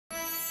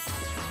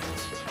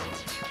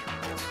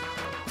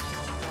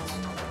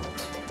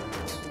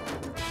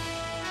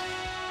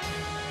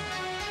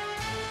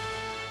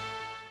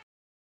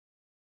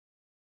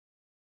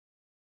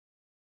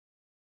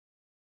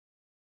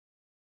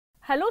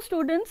Hello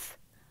students,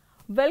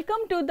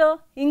 welcome to the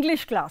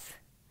English class.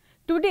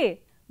 Today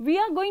we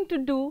are going to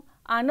do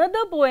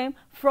another poem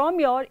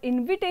from your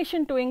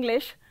Invitation to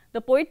English,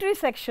 the poetry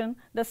section,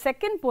 the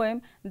second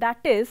poem, that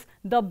is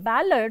The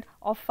Ballad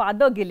of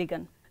Father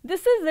Gilligan.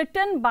 This is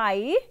written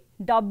by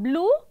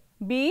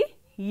W.B.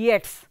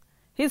 Yeats.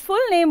 His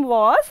full name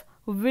was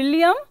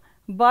William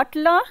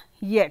Butler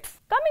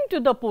Yeats. Coming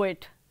to the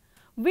poet,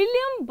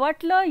 William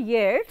Butler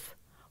Yeats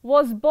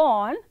was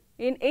born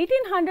in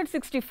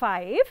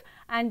 1865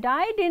 and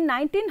died in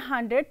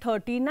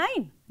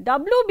 1939.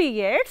 W.B.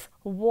 Yeats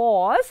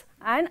was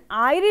an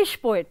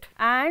Irish poet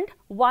and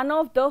one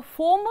of the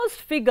foremost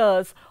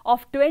figures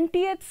of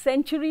 20th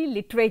century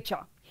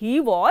literature. He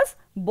was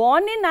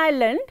born in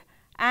Ireland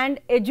and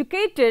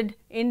educated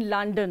in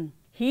London.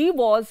 He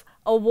was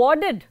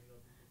awarded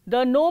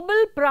the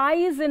Nobel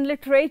Prize in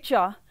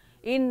Literature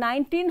in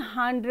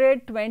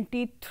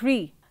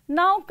 1923.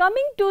 Now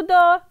coming to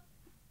the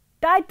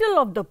title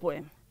of the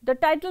poem. The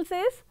title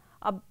says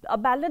a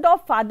Ballad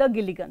of Father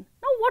Gilligan.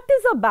 Now what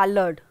is a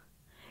ballad?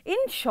 In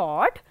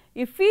short,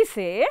 if we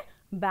say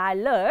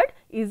ballad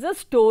is a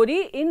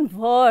story in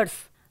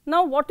verse.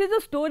 Now what is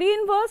a story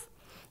in verse?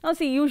 Now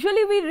see,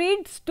 usually we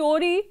read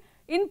story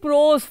in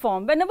prose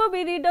form. Whenever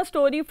we read a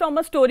story from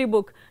a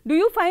storybook, do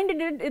you find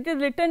it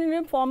is written in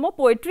a form of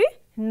poetry?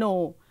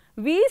 No.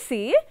 We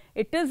see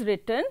it is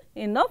written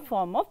in a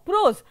form of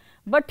prose.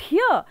 But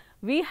here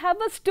we have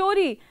a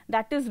story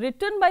that is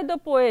written by the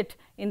poet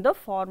in the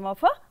form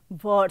of a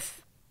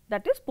verse,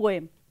 that is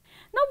poem.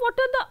 Now what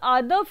are the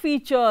other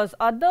features,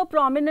 other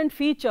prominent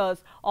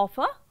features of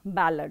a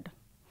ballad?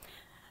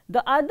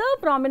 The other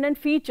prominent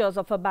features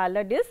of a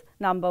ballad is,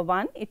 number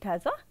one, it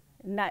is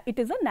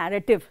a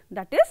narrative,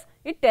 that is,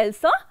 it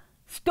tells a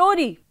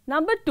story.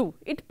 Number two,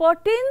 it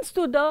pertains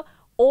to the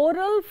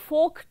oral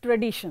folk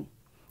tradition,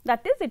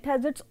 that is, it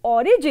has its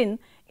origin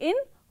in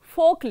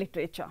folk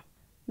literature.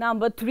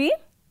 Number three,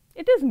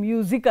 it is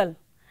musical.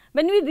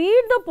 When we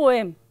read the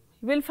poem,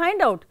 we will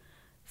find out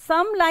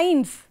some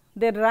lines,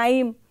 they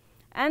rhyme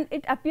and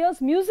it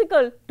appears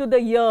musical to the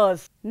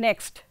ears.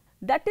 Next,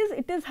 that is,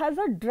 it has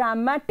a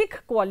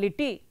dramatic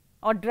quality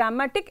or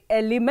dramatic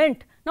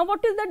element. Now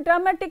what is that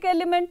dramatic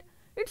element?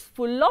 It's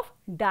full of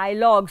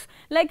dialogues.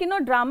 Like, you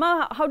know,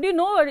 drama, how do you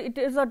know it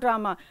is a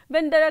drama?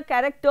 When there are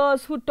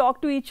characters who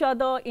talk to each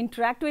other,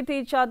 interact with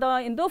each other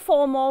in the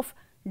form of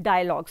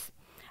dialogues.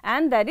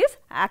 And there is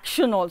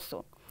action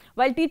also.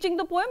 While teaching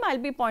the poem, I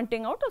will be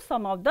pointing out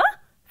some of the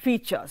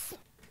features.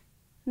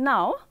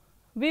 Now,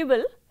 we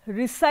will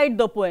recite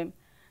the poem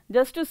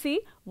just to see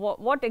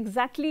what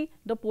exactly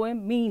the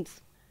poem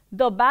means.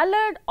 The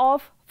Ballad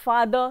of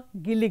Father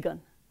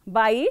Gilligan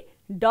by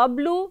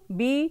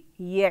W.B.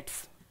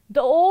 Yeats.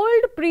 The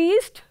old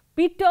priest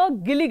Peter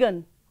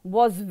Gilligan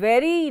was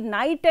very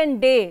night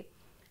and day,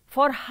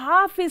 for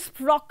half his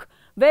flock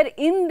were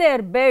in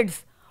their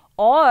beds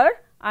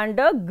or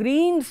under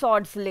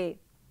greensods lay.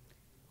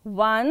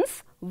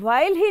 Once,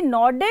 while he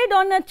nodded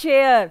on a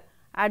chair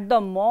at the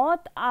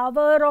moth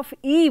hour of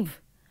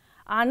eve,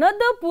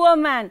 another poor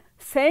man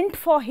sent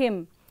for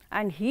him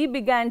and he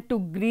began to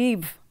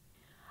grieve.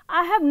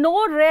 I have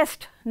no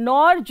rest,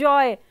 nor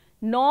joy,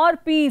 nor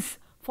peace,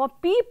 for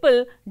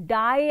people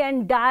die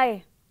and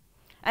die.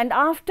 And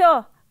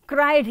after,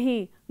 cried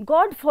he,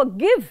 God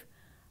forgive,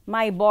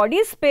 my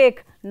body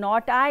spake,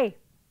 not I.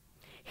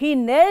 He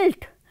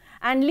knelt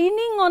and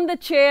leaning on the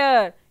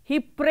chair, he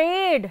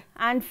prayed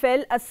and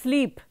fell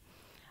asleep,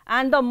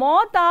 and the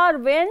moth hour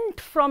went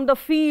from the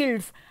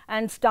fields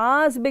and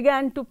stars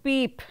began to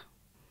peep.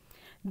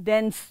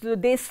 Then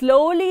they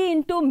slowly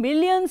into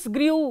millions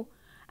grew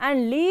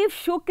and leaves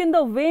shook in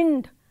the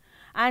wind,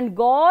 and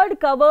God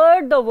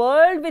covered the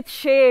world with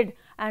shade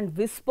and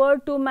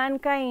whispered to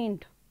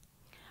mankind.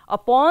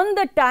 Upon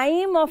the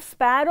time of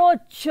sparrow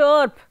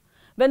chirp,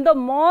 when the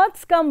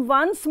moths come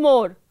once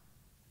more,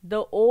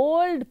 the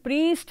old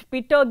priest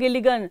Peter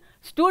Gilligan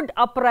stood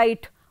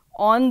upright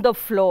on the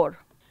floor.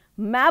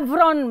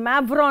 Mavron,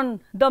 Mavron,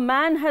 the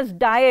man has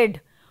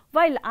died.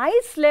 While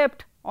I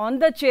slept on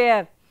the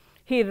chair,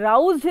 he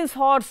roused his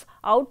horse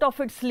out of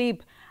its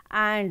sleep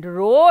and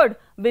rode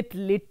with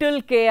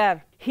little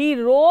care. He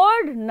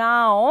rode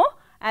now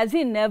as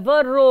he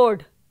never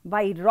rode,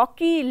 by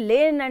rocky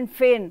lane and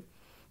fen.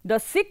 The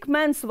sick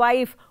man's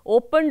wife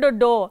opened the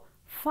door.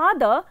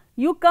 Father,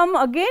 you come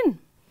again.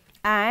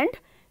 And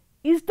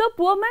is the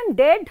poor man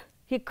dead?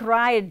 He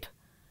cried.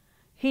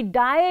 He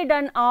died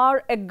an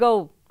hour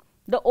ago.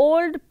 The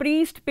old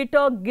priest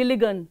Peter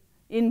Gilligan,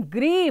 in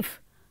grief,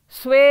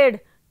 swayed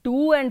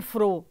to and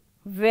fro.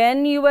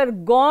 When you were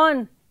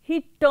gone,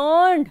 he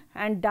turned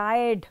and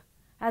died,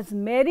 as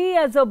merry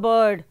as a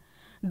bird.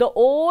 The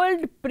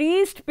old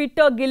priest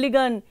Peter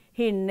Gilligan,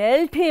 he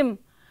knelt him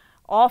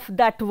of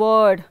that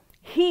word.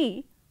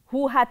 He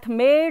who hath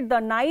made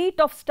the night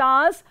of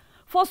stars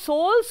for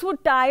souls who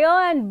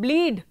tire and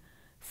bleed,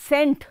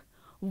 sent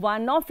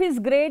one of his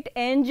great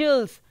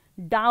angels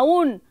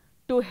down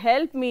to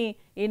help me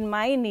in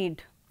my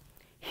need.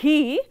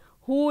 He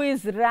who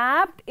is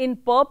wrapped in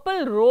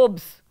purple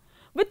robes,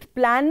 with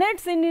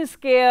planets in his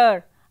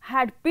care,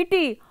 had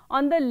pity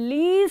on the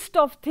least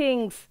of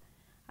things,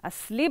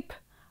 asleep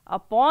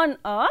upon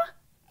a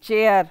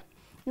chair.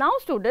 Now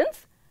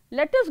students,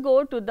 let us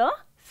go to the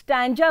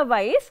stanza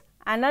wise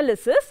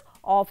analysis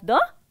of the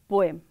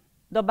poem,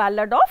 The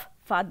Ballad of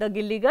Father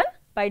Gilligan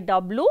by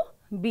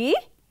W.B.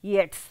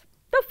 Yeats.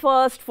 The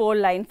first 4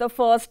 lines, the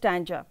first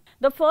stanza.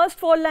 The first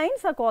 4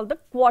 lines are called the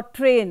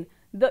quatrain.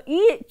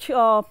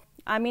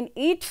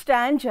 Each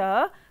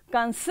stanza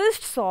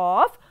consists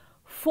of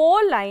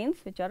 4 lines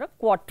which are a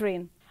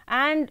quatrain.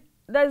 And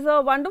there is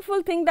a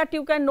wonderful thing that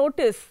you can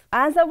notice.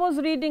 As I was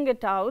reading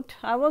it out,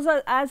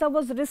 as I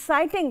was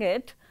reciting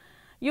it,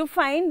 you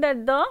find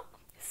that the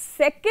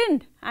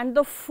second and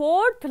the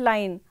fourth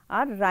line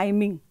are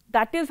rhyming.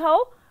 That is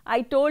how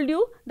I told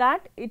you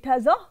that it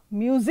has a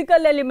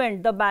musical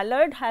element. The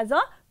ballad has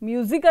a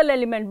musical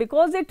element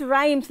because it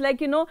rhymes, like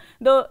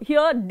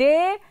here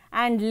day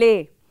and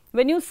lay.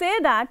 When you say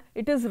that,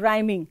 it is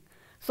rhyming.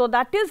 So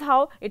that is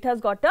how it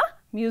has got a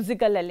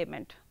musical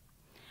element.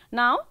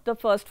 Now the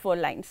first 4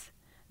 lines.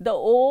 The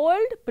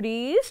old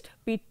priest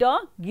Peter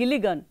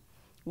Gilligan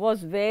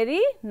was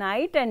weary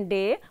night and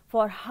day,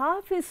 for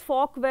half his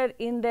folk were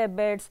in their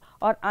beds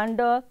or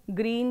under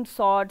green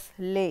sods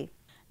lay.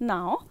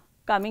 Now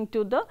coming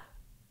to the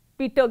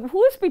Peter,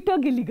 who is Peter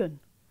Gilligan?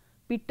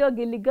 Peter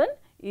Gilligan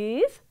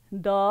is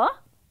the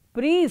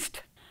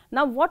priest.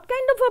 Now what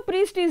kind of a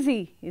priest is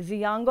he? Is he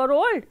young or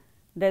old?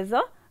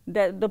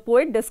 The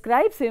poet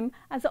describes him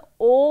as an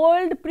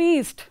old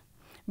priest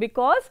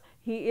because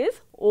he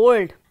is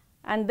old,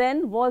 and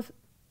then was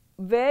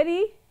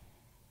very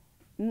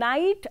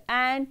night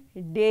and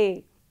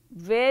day.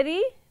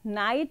 Very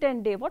night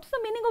and day. What is the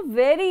meaning of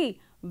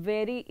very?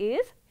 Very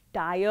is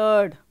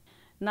tired.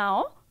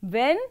 Now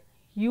when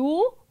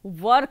you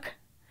work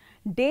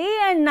day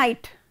and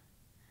night,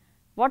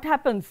 what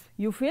happens?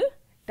 You feel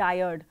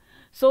tired.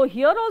 So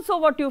here also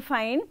what you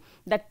find,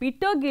 that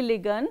Peter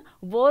Gilligan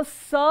was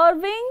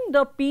serving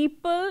the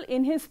people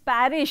in his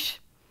parish.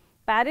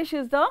 Parish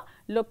is the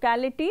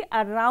locality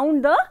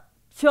around the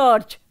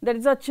church. There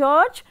is a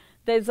church,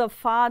 there is a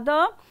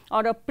father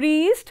or a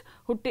priest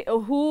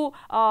who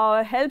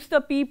helps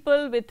the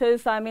people with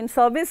his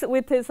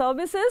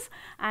services,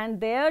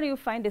 and there you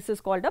find this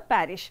is called a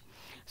parish.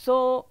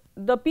 So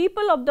the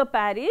people of the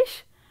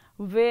parish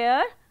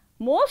were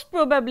most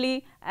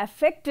probably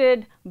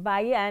affected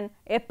by an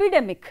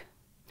epidemic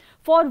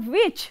for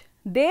which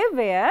they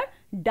were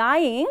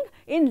dying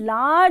in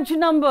large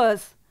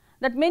numbers.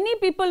 That many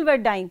people were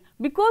dying.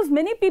 Because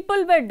many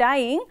people were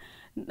dying,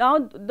 now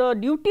the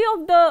duty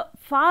of the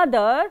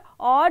father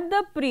or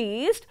the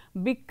priest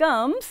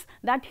becomes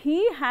that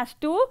he has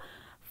to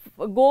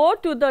go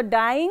to the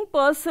dying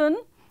person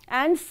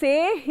and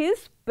say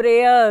his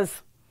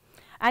prayers.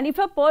 And if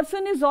a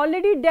person is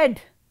already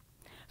dead,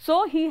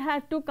 so he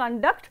had to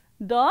conduct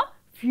the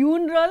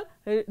funeral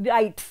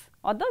rites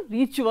or the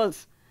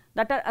rituals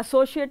that are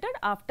associated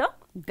after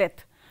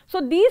death. So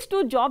these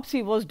 2 jobs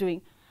he was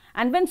doing.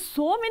 And when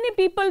so many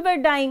people were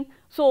dying,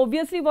 so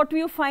obviously what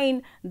you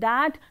find,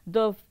 that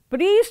the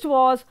priest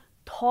was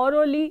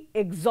thoroughly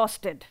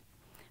exhausted,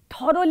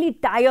 thoroughly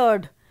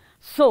tired.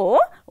 So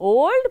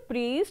old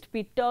priest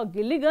Peter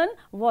Gilligan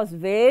was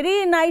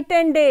very night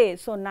and day.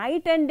 So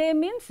night and day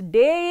means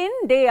day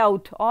in, day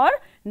out, or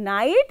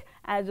night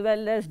as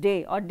well as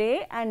day, or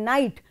day and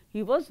night.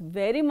 He was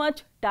very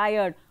much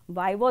tired.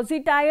 Why was he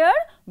tired?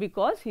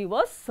 Because he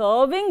was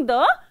serving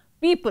the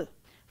people.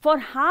 For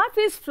half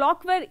his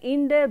flock were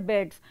in their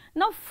beds.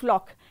 Now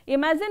flock,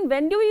 imagine,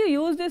 when do you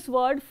use this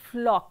word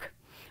flock?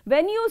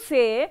 When you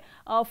say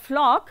a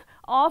flock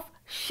of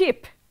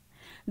sheep,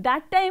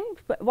 that time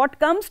what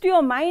comes to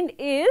your mind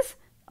is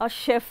a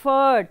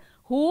shepherd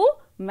who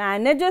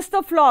manages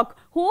the flock,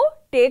 who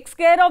takes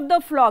care of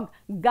the flock,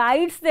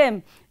 guides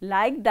them.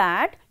 Like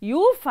that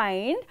you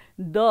find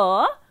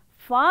the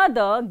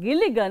Father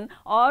Gilligan,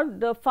 or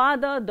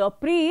the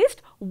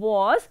priest,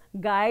 was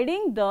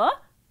guiding the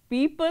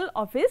people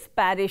of his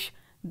parish.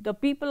 The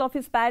people of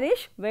his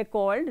parish were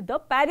called the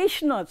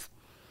parishioners.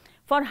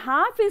 For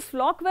half his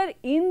flock were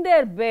in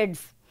their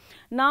beds.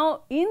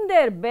 Now in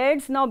their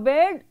beds, now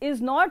bed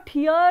is not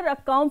here a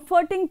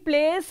comforting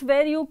place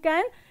where you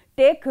can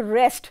take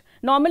rest.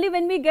 Normally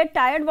when we get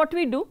tired, what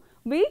we do?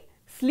 We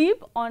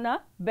sleep on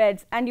our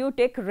beds and you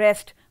take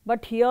rest.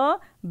 But here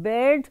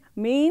beds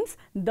means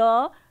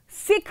the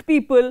sick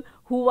people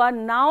who are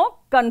now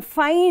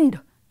confined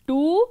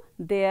to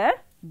their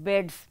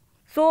beds.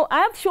 So I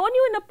have shown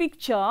you in a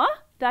picture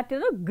that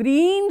is a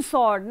green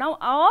sod. Now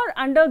or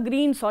under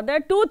green sod, there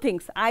are 2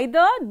 things.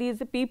 Either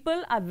these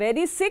people are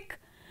very sick,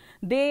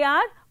 they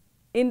are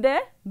in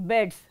their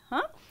beds.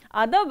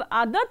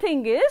 Other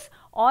thing is,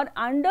 or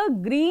under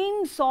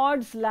green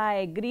sods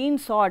lie. Green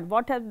sod,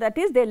 that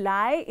is, they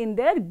lie in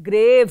their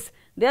graves.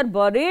 They are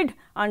buried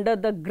under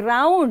the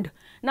ground.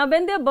 Now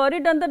when they are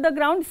buried under the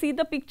ground, see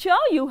the picture,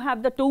 you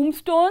have the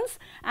tombstones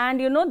and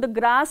the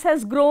grass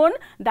has grown.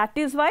 That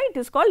is why it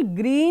is called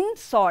green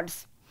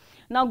sods.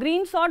 Now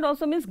green sod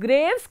also means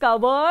graves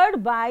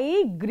covered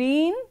by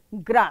green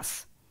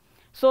grass.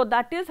 So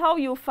that is how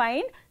you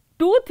find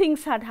 2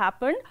 things had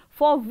happened.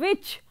 for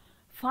which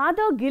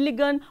Father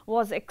Gilligan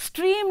was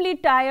extremely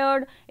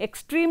tired,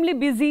 extremely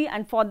busy,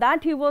 and for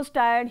that he was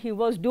tired. He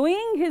was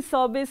doing his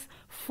service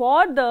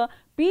for the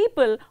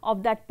people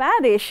of that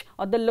parish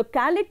or the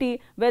locality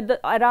where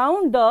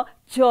around the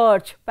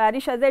church.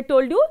 Parish, as I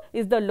told you,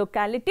 is the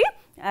locality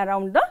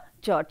around the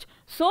church.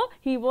 So,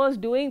 he was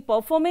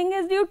performing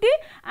his duty,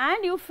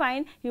 and you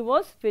find he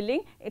was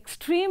feeling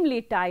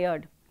extremely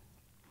tired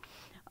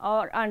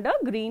under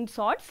green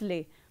sods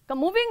lay.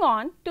 Moving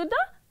on to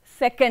the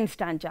second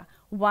stanza.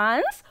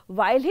 Once,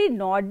 while he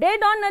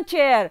nodded on a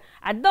chair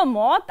at the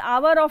moth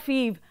hour of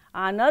eve,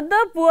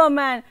 another poor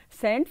man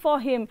sent for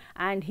him,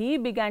 and he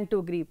began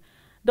to grieve.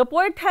 The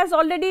poet has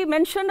already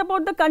mentioned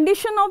about the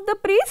condition of the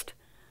priest.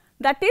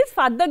 That is,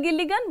 Father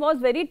Gilligan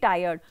was very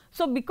tired.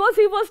 So, because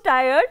he was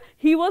tired,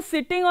 he was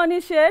sitting on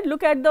his chair.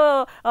 Look at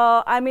the,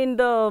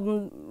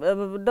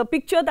 the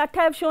picture that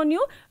I have shown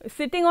you,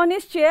 sitting on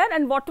his chair.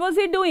 And what was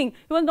he doing?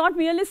 He was not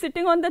merely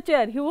sitting on the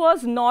chair. He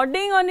was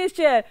nodding on his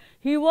chair.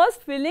 He was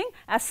feeling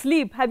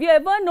asleep. Have you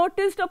ever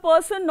noticed a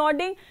person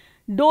nodding,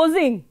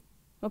 dozing?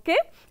 Okay.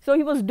 So,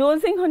 he was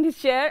dozing on his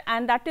chair,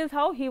 and that is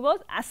how he was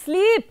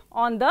asleep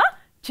on the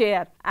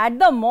chair at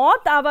the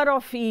moth hour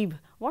of eve.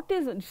 What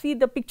is, see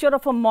the picture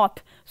of a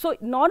moth. So,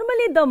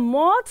 normally the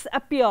moths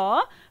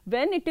appear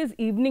when it is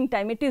evening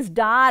time, it is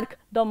dark,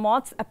 the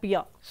moths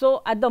appear.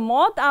 So, at the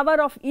moth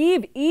hour of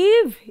eve,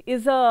 eve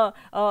is the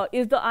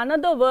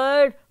another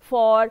word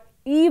for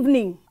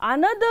evening.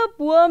 Another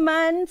poor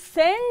man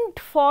sent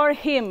for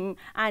him,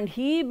 and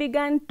he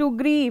began to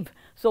grieve.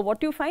 So,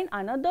 what you find?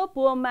 Another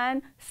poor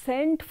man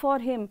sent for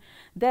him.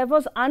 There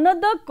was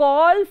another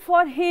call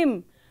for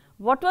him.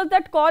 What was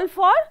that call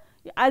for?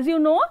 As you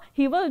know,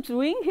 he was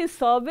doing his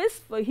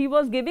service, he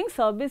was giving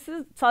service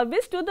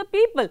to the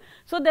people.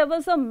 So, there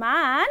was a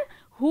man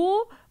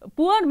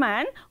poor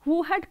man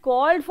who had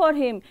called for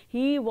him.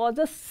 He was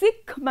a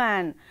sick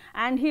man,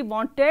 and he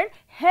wanted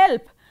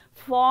help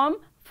from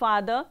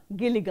Father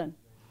Gilligan.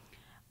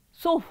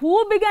 So,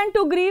 who began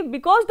to grieve?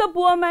 Because the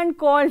poor man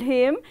called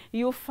him,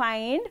 you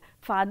find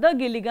Father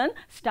Gilligan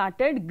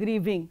started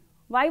grieving.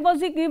 Why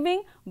was he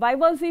grieving? Why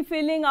was he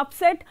feeling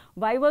upset?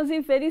 Why was he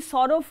very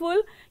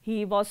sorrowful?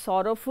 He was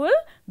sorrowful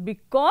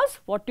because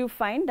what you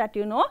find that,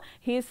 you know,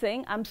 he is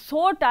saying, I am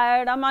so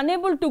tired, I am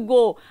unable to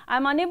go, I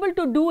am unable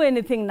to do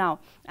anything now,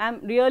 I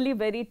am really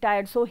very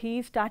tired. So,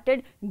 he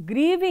started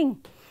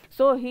grieving.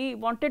 So, he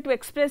wanted to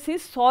express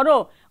his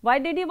sorrow. Why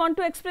did he want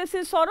to express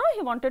his sorrow?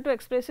 He wanted to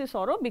express his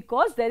sorrow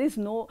because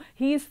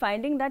he is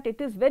finding that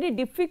it is very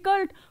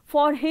difficult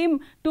for him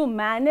to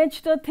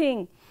manage the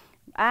thing.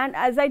 And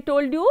as I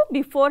told you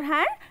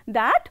beforehand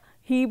that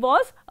he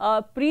was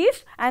a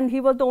priest, and he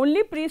was the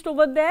only priest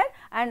over there,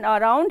 and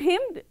around him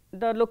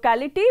the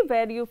locality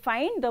where you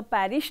find the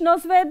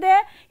parishioners were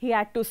there. He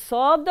had to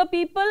serve the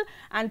people,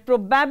 and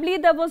probably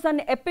there was an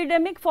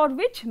epidemic for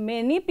which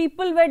many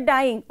people were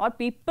dying, or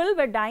people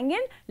were dying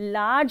in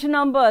large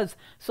numbers.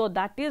 So,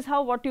 that is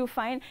how what you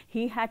find,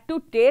 he had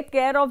to take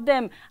care of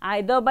them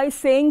either by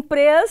saying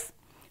prayers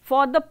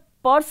for the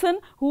person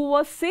who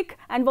was sick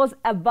and was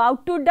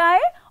about to die,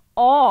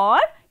 or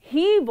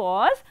he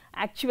was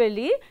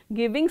actually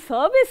giving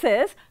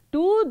services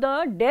to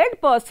the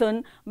dead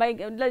person by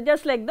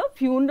just like the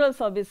funeral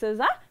services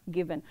are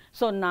given.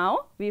 So,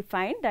 now we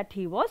find that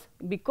he was,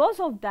 because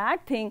of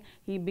that thing,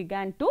 he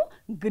began to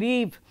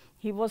grieve.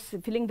 He was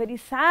feeling very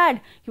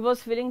sad, he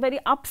was feeling very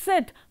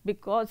upset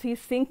because he is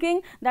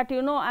thinking that,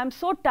 you know, I am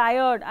so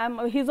tired,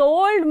 he is an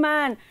old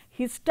man,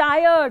 he is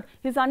tired,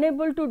 he is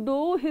unable to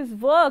do his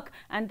work,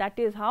 and that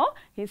is how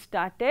he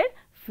started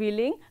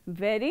feeling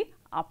very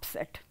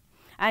upset.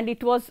 And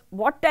it was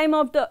what time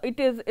of the, it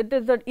is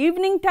the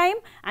evening time,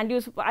 and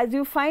as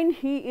you find,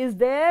 he is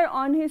there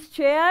on his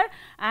chair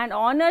and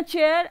on a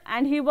chair,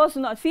 and he was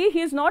not, see, he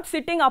is not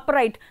sitting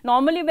upright.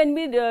 Normally when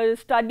we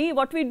study,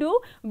 what we do,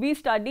 we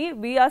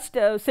are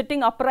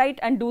sitting upright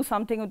and do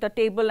something with the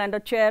table and a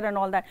chair and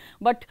all that.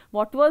 But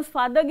what was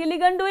Father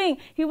Gilligan doing?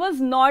 He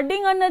was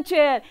nodding on a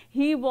chair,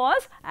 he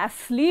was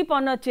asleep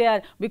on a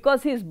chair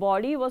because his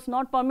body was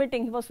not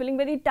permitting, he was feeling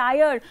very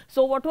tired.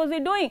 So, what was he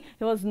doing?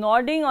 He was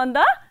nodding on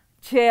the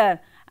chair,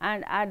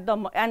 and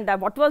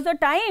what was the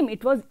time?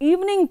 It was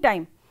evening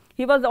time.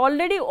 He was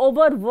already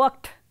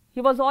overworked. He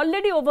was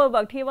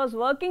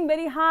working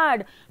very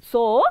hard.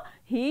 So,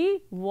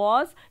 he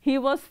was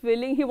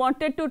feeling, he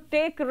wanted to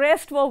take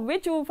rest, for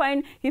which you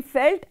find he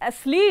felt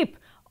asleep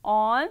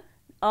on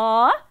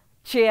a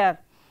chair.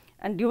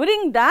 And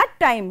during that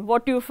time,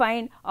 what you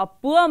find, a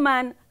poor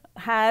man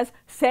has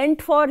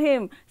sent for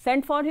him.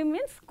 Sent for him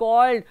means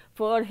called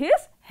for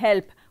his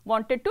help,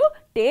 wanted to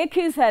take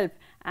his help.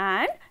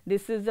 And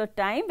this is the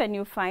time when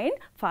you find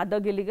Father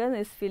Gilligan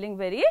is feeling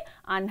very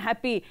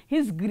unhappy, he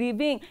is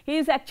grieving, he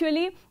is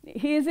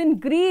in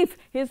grief,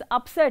 he is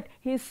upset,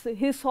 he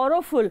is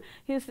sorrowful,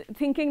 he is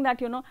thinking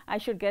that, you know, I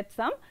should get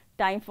some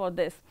time for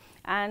this.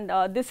 And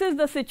this is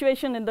the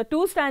situation in the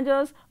two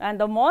stanzas. And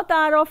the moth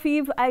hour of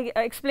eve, I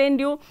explained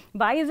you.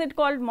 Why is it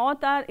called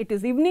moth hour? It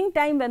is evening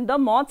time when the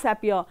moths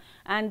appear,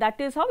 and that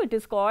is how it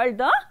is called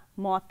the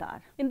moth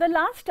are. In the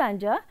last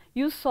stanza,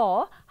 you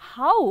saw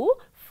how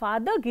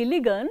Father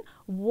Gilligan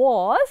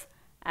was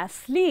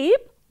asleep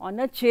on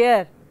a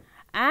chair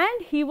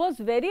and he was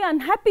very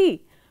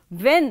unhappy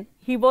when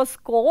he was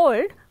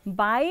called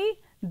by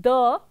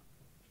the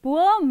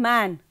poor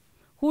man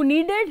who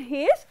needed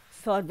his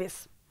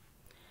service.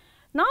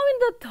 Now, in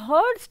the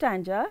third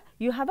stanza,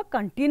 you have a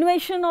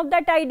continuation of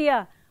that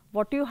idea.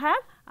 What you have?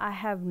 I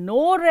have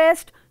no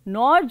rest,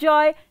 nor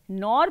joy,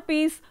 nor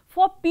peace,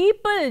 for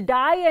people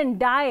die and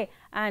die.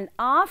 And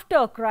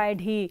after,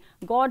 cried he,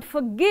 God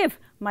forgive,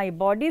 my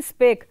body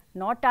spake,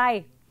 not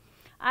I.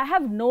 I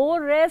have no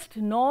rest,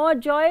 nor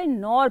joy,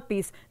 nor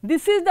peace.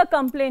 This is the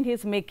complaint he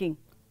is making.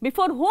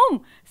 Before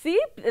whom? See,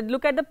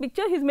 look at the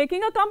picture, he is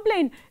making a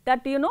complaint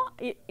that, you know,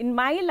 in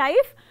my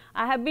life,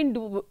 I have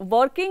been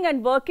working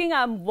and working,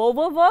 I am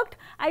overworked,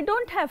 I do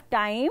not have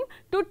time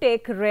to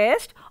take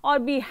rest or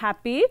be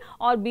happy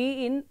or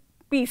be in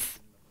peace.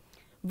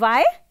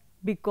 Why?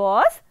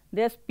 Because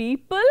these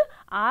people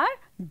are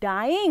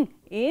dying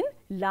in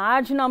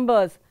large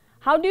numbers.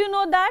 How do you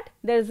know that?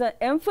 There is an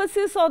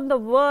emphasis on the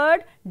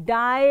word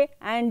die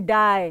and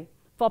die.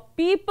 For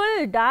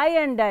people die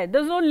and die,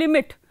 there is no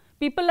limit.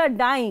 People are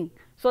dying.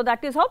 So,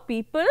 that is how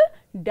people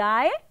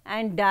die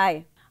and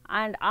die.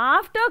 And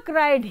after,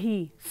 cried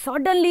he,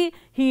 suddenly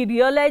he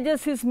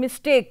realizes his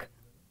mistake.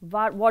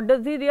 What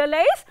does he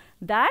realize?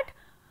 That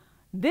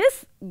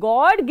this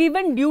God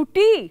given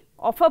duty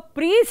of a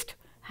priest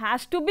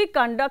has to be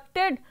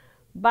conducted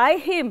by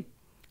him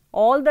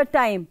all the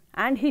time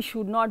and he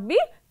should not be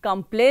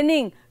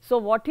complaining. So,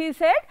 what he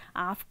said?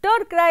 After,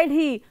 cried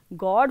he,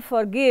 God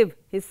forgive.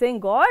 He is saying,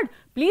 God,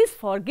 please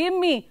forgive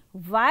me.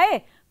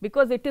 Why?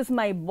 Because it is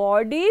my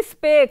body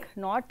spake,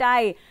 not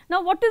I.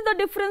 Now, what is the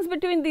difference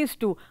between these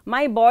two?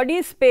 My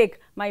body spake.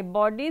 My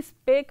body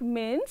spake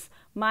means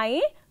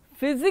my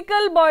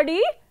physical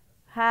body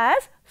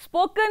has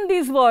spoken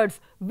these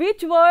words.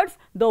 Which words?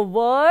 The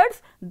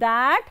words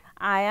that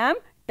I am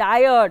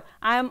tired,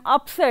 I am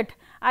upset,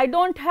 I do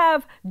not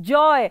have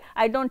joy,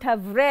 I do not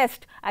have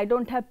rest, I do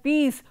not have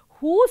peace.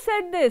 Who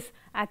said this?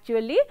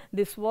 Actually,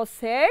 this was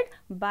said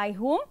by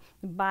whom?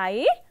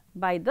 By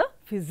the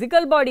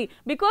physical body,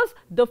 because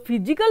the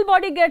physical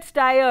body gets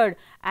tired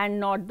and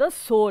not the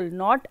soul,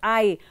 not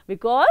I,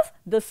 because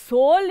the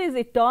soul is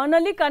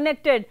eternally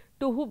connected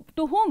to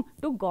whom?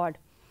 To God.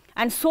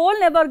 And soul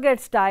never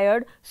gets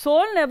tired,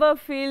 soul never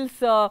feels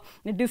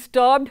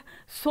disturbed,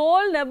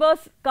 soul never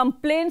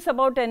complains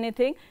about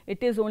anything,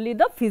 it is only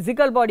the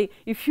physical body.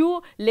 If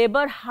you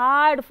labor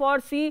hard for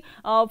if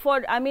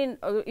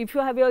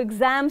you have your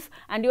exams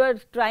and you are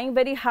trying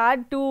very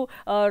hard to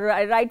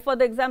write for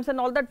the exams and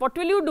all that, what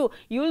will you do?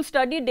 You will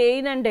study day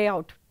in and day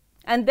out.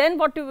 And then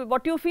what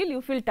you feel?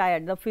 You feel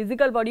tired, the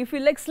physical body, you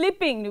feel like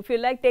sleeping, you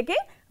feel like taking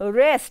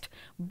rest.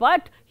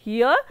 But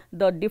here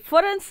the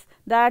difference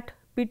that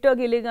Peter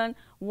Gilligan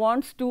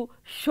wants to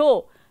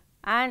show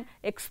and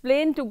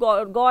explain to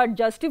God,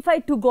 justify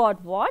to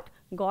God what?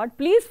 God,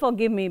 please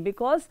forgive me,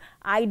 because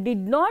I did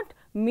not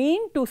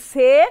mean to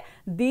say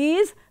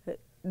these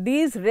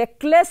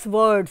reckless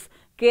words,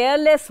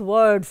 careless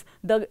words.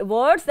 The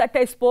words that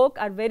I spoke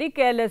are very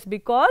careless,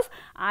 because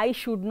I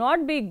should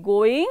not be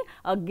going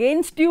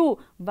against you.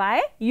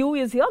 Why? You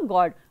is your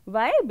God.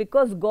 Why?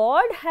 Because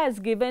God has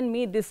given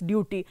me this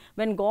duty.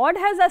 When God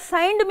has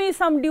assigned me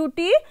some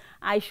duty,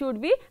 I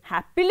should be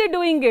happily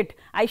doing it.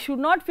 I should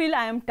not feel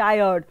I am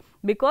tired,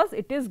 because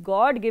it is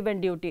God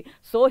given duty.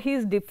 So, he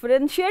is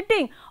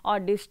differentiating or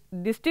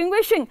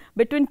distinguishing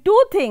between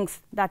two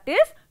things, that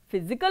is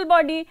physical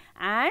body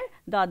and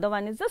the other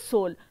one is the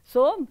soul.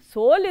 So,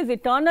 soul is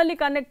eternally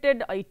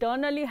connected,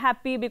 eternally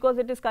happy, because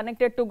it is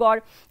connected to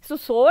God. So,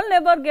 soul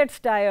never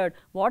gets tired.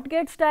 What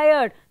gets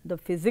tired? The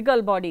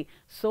physical body.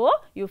 So,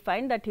 you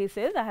find that he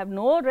says, I have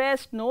no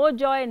rest, no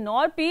joy,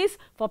 nor peace,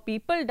 for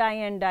people die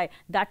and die.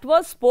 That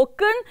was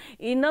spoken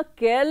in a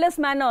careless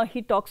manner.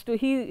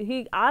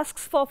 He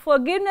asks for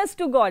forgiveness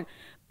to God.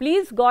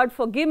 Please God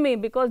forgive me,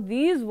 because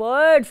these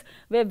words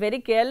were very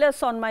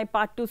careless on my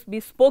part to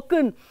be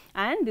spoken,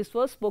 and this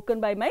was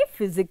spoken by my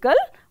physical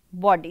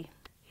body.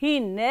 He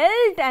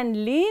knelt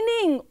and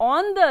leaning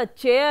on the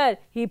chair,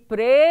 he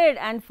prayed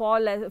and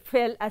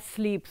fell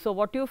asleep. So,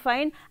 what you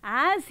find,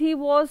 as he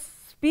was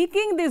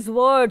speaking these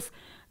words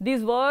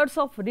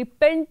of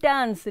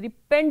repentance,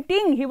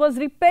 repenting, he was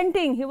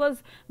repenting, he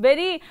was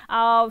very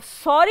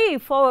sorry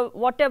for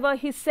whatever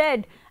he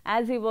said.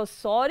 As he was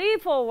sorry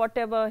for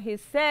whatever he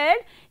said,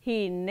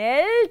 he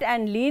knelt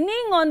and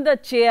leaning on the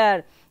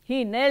chair,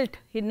 he knelt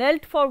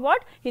for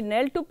what? He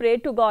knelt to pray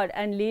to God,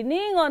 and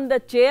leaning on the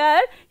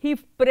chair, he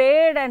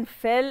prayed and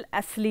fell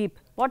asleep.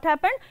 What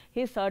happened?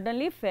 He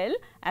suddenly fell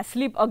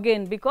asleep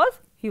again,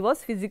 because he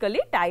was physically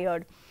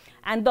tired.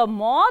 And the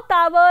moth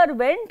hour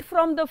went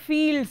from the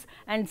fields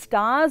and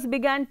stars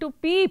began to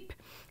peep.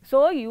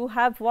 So, you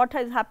have what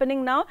is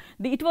happening now,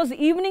 it was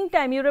evening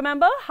time, you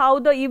remember how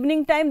the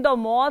evening time the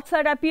moths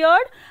had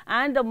appeared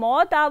and the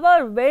moth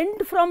hour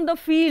went from the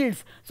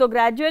fields. So,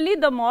 gradually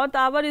the moth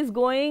hour is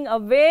going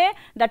away,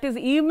 that is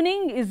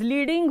evening is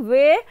leading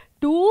way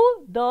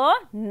to the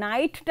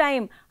night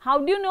time. How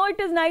do you know it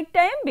is night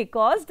time?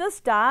 Because the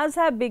stars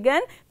have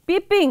begun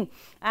peeping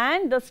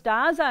and the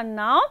stars are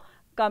now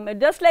coming,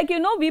 just like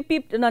we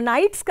peeped in the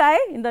night sky,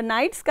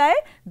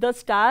 the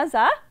stars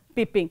are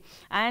peeping,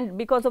 and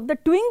because of the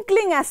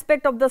twinkling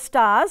aspect of the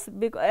stars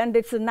and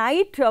it's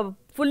night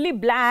fully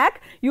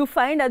black, you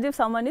find as if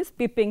someone is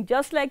peeping,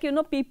 just like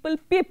people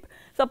peep.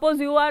 Suppose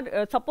you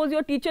are suppose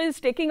your teacher is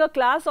taking a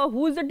class, or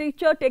who is the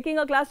teacher taking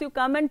a class, you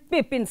come and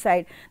peep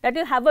inside, that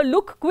is have a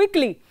look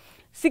quickly,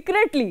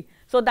 secretly.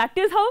 So, that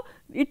is how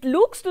it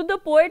looks to the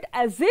poet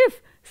as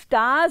if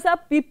stars are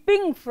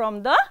peeping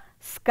from the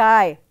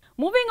sky.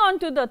 Moving on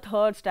to the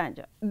third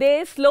stanza.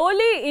 They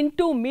slowly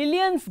into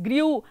millions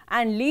grew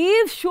and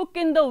leaves shook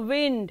in the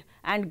wind,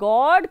 and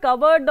God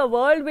covered the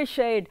world with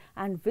shade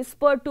and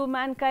whispered to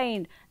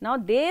mankind. Now,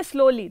 they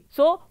slowly,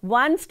 so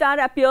one star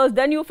appears,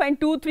 then you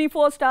find 2, 3,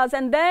 4 stars,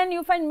 and then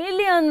you find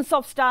millions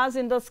of stars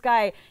in the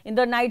sky, in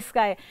the night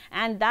sky,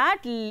 and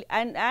that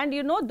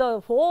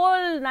the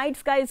whole night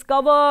sky is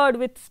covered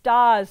with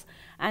stars.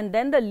 And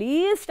then the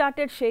leaves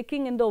started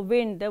shaking in the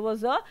wind. There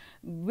was a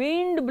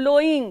wind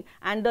blowing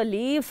and the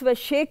leaves were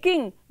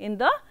shaking in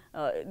the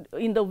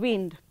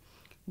wind.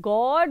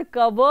 God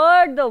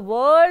covered the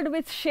world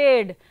with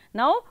shade.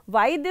 Now,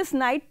 why this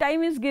night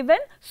time is given?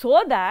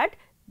 So that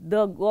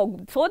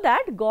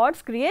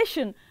God's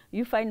creation,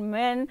 you find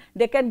men,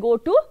 they can go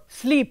to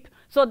sleep.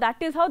 So, that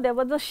is how there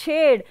was a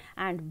shade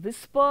and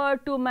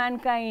whispered to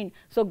mankind.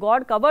 So,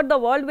 God covered the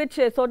world with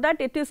shade so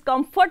that it is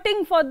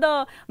comforting for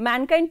the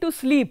mankind to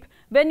sleep.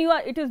 When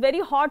it is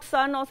very hot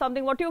sun or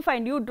something, what you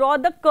find? You draw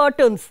the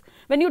curtains.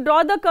 When you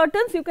draw the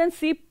curtains, you can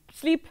sleep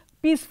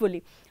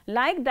peacefully.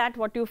 Like that,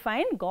 what you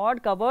find?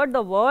 God covered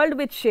the world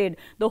with shade.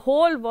 The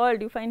whole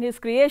world, you find His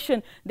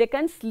creation, they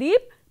can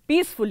sleep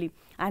peacefully.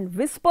 And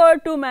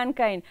whisper to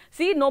mankind.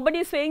 See, nobody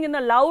is saying in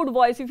a loud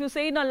voice. If you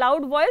say in a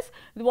loud voice,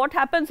 what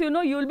happens? You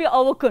will be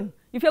awoken.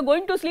 If you are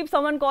going to sleep,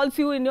 someone calls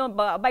you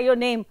by your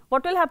name,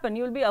 what will happen?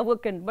 You will be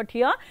awoken. But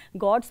here,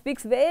 God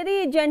speaks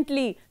very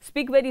gently,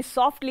 speak very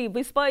softly.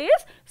 Whisper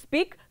is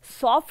speak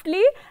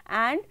softly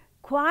and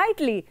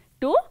quietly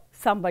to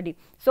somebody.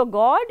 So,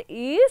 God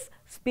is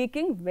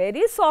speaking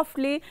very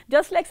softly,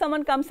 just like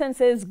someone comes and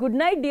says, good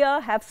night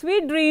dear, have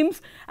sweet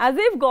dreams, as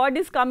if God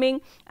is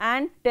coming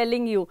and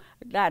telling you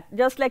that.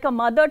 Just like a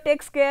mother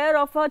takes care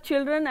of her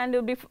children and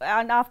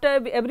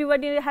after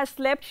everybody has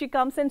slept, she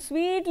comes and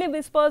sweetly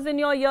whispers in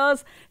your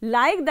ears.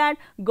 Like that,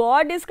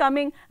 God is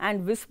coming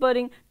and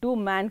whispering to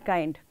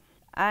mankind.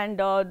 And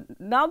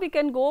now we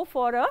can go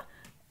for a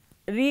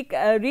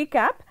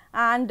recap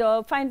and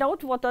find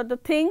out what are the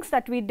things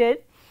that we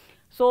did.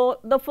 So,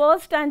 the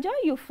first stanza,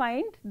 you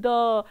find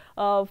the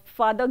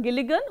Father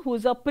Gilligan, who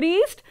is a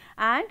priest,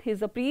 and he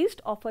is a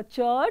priest of a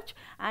church,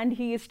 and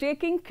he is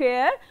taking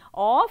care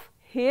of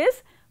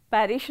his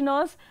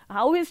parishioners.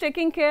 How he is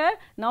taking care?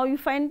 Now, you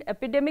find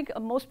epidemic,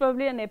 most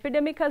probably an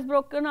epidemic has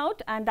broken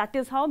out, and that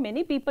is how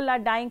many people are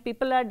dying.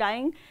 People are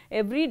dying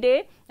every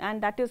day,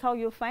 and that is how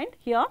you find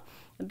here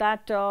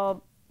that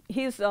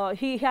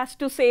he has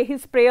to say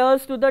his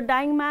prayers to the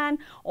dying man,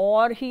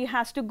 or he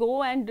has to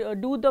go and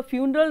do the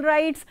funeral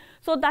rites.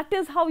 So, that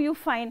is how you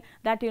find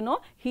that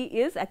he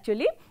is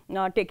actually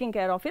taking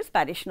care of his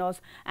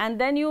parishioners. And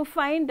then you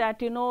find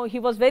that he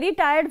was very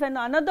tired when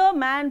another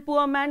man,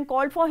 poor man,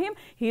 called for him.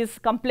 He is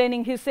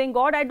complaining, he is saying,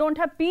 God, I don't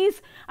have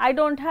peace, I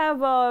don't have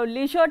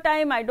leisure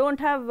time, I don't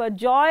have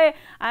joy,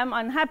 I am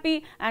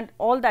unhappy, and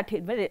all that.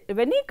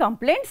 When he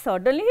complained,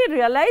 suddenly he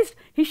realized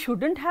he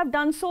shouldn't have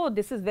done so.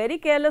 This is very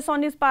careless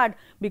on his part,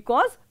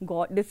 because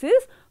this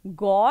is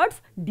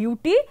God's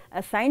duty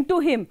assigned to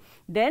him.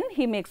 Then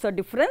he makes a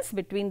difference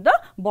between the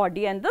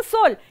body and the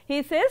soul.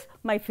 He says,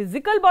 my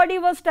physical body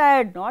was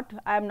tired,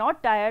 I am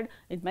not tired,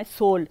 it's my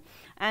soul.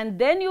 And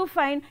then you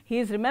find he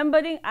is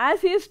remembering,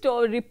 as he is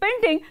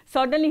repenting,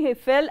 suddenly he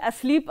fell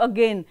asleep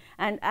again,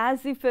 and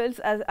as he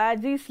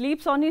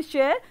sleeps on his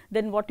chair,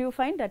 then what you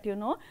find that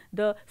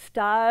the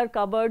star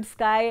covered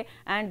sky,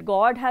 and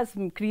God has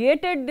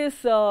created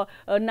this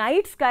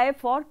night sky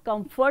for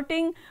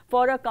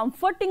a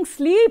comforting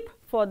sleep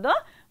for the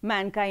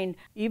mankind.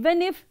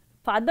 Even if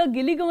Father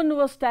Gilligan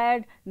was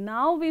tired,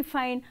 now we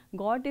find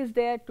God is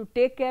there to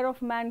take care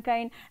of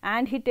mankind,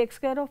 and he takes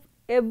care of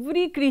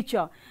every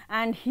creature.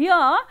 And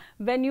here,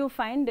 when you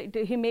find it,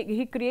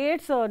 he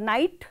creates a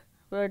night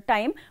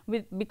time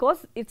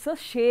because it's a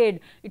shade,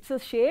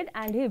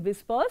 and he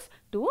whispers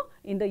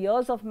in the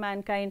ears of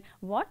mankind,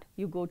 what?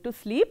 You go to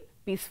sleep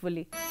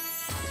peacefully.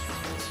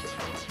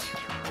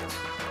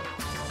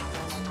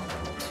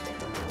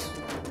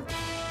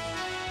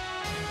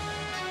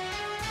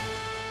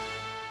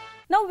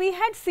 Now, we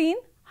had seen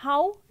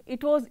how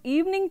it was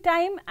evening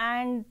time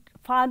and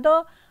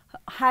Father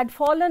had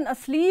fallen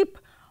asleep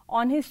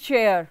on his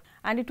chair,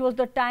 and it was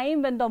the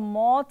time when the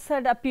moths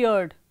had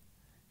appeared.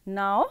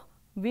 Now,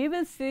 we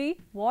will see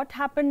what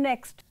happened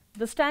next.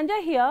 The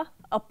stanza here,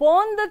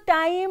 upon the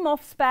time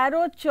of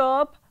sparrow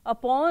chirp,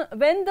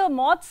 when the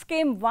moths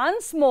came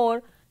once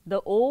more,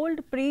 the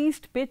old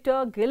priest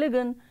Peter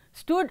Gilligan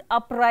stood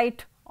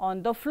upright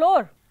on the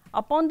floor.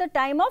 Upon the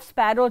time of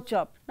sparrow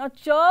chirp. Now,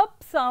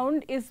 chirping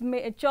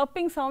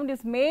sound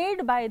is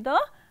made by the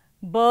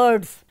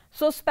birds.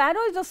 So,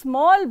 sparrow is a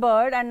small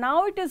bird and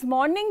now it is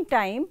morning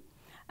time,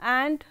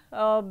 and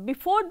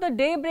before the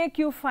daybreak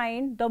you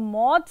find the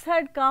moths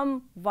had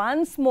come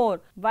once more.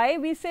 Why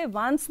we say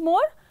once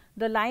more?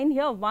 The line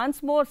here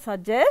once more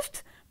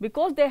suggests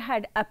because they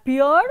had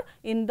appeared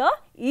in the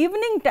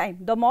evening time.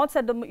 The moths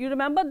had, you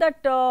remember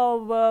that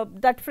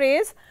that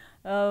phrase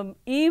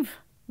eve,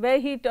 where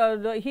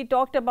he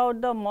talked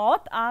about the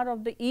moth hour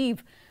of the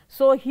eve.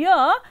 So,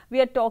 here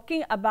we are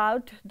talking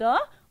about the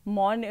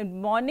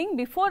morning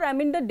before,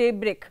 the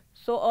daybreak.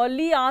 So,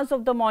 early hours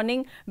of the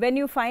morning when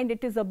you find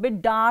it is a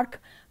bit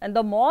dark and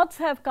the moths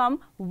have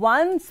come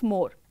once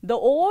more. The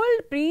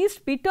old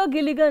priest Peter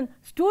Gilligan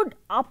stood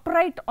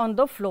upright on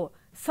the floor.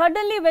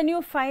 Suddenly when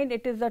you find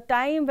it is a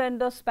time when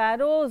the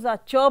sparrows are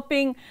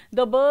chirping,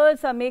 the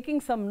birds are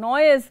making some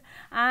noise,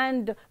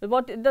 and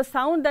what the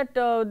sound that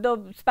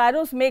the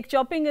sparrows make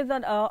chirping is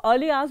at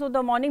early hours of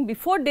the morning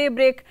before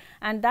daybreak,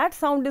 and that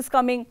sound is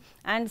coming,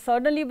 and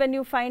suddenly when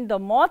you find the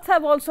moths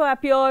have also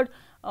appeared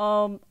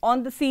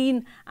on the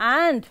scene,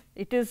 and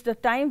it is the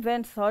time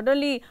when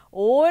suddenly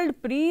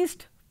old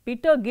priest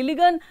Peter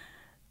Gilligan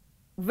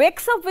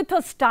wakes up with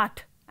a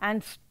start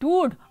and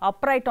stood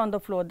upright on the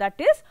floor. That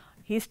is,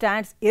 he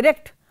stands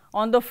erect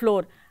on the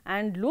floor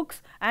and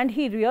looks, and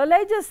he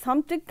realizes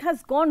something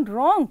has gone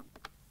wrong.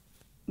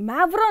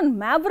 Mavron,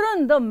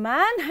 Mavron, the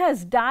man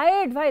has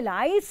died while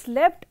I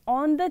slept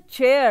on the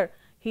chair.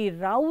 He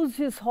roused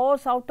his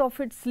horse out of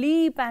its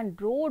sleep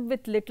and rode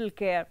with little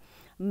care.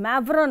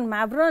 Mavron,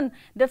 Mavron,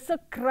 that's a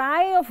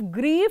cry of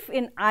grief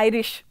in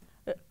Irish.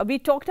 We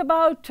talked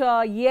about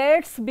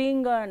Yeats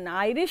being an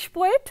Irish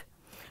poet.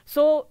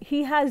 So,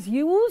 he has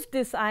used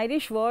this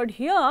Irish word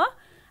here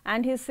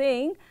and he is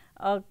saying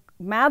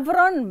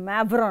Mavron,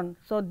 Mavron.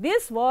 So,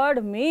 this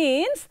word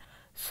means,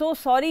 so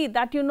sorry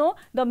that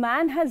the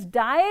man has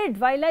died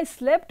while I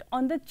slept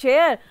on the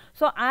chair.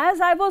 So, as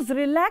I was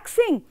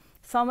relaxing,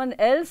 someone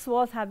else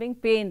was having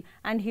pain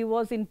and he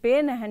was in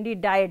pain and he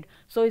died.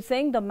 So, he is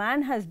saying the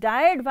man has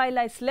died while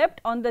I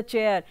slept on the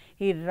chair.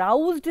 He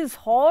roused his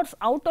horse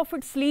out of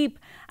its sleep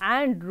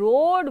and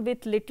rode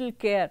with little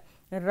care.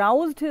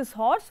 Roused his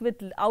horse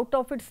out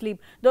of its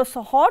sleep. The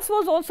horse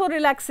was also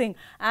relaxing.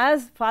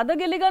 As Father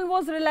Gilligan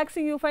was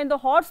relaxing, you find the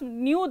horse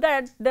knew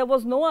that there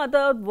was no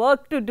other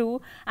work to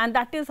do, and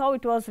that is how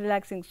it was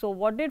relaxing. So,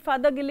 what did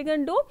Father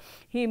Gilligan do?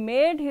 He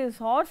made his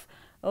horse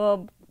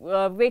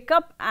wake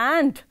up,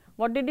 and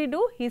what did he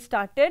do? He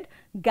started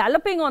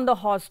galloping on the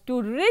horse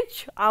to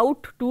reach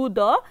out to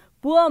the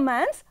poor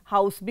man's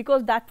house,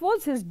 because that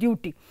was his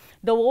duty.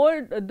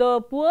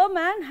 The poor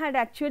man had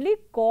actually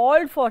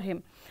called for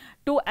him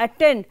to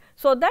attend,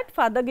 so that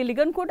Father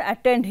Gilligan could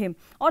attend him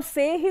or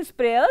say his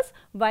prayers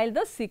while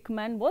the sick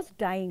man was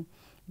dying.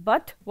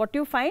 But what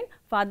you find,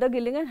 Father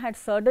Gilligan had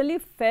suddenly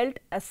felt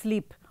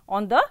asleep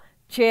on the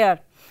chair,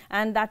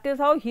 and that is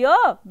how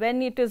here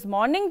when it is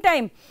morning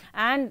time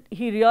and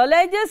he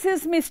realizes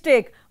his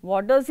mistake,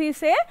 what does he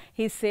say?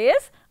 He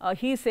says, I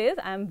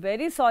am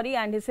very sorry,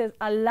 and he says,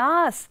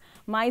 alas,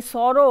 my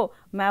sorrow,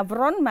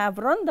 Mavron,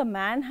 Mavron, the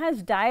man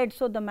has died.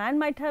 So, the man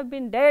might have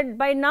been dead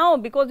by now,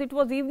 because it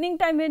was evening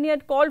time when he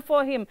had called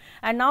for him,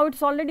 and now it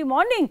is already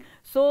morning.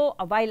 So,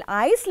 while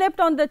I slept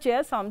on the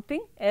chair,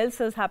 something else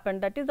has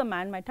happened, that is, the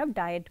man might have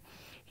died.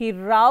 He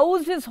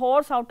roused his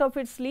horse out of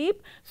its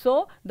sleep.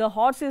 So, the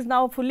horse is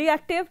now fully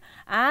active,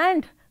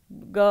 and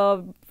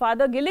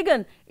Father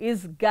Gilligan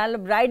is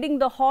riding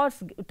the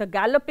horse with a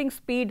galloping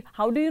speed.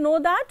 How do you know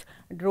that?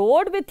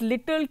 Rode with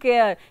little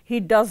care. He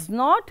does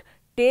not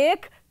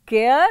take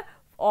care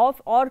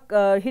of, or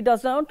he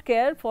does not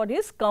care for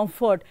his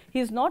comfort. He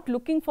is not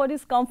looking for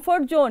his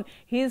comfort zone.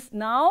 He is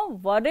now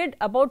worried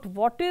about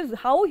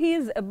how he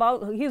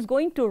is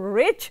going to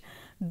reach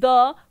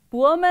the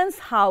poor man's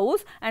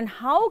house and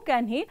how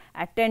can he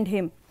attend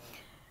him.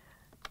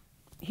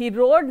 He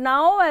rode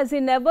now as he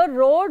never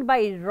rode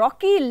by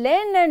rocky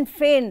lane and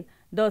fane.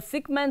 The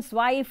sick man's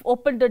wife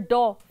opened the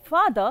door.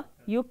 Father,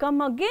 you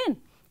come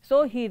again.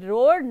 So, he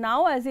rode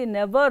now as he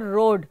never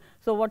rode.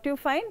 So, what you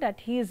find,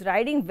 that he is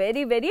riding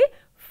very, very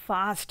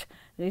fast.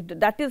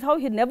 That is how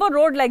he never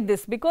rode like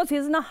this, because he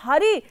is in a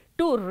hurry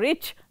to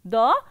reach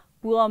the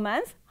poor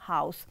man's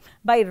house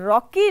by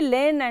rocky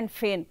lane and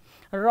fane.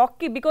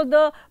 Rocky, because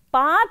the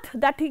path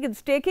that he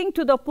is taking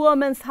to the poor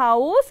man's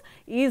house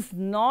is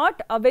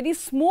not a very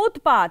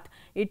smooth path,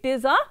 it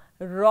is a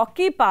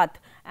rocky path,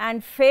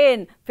 and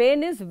fane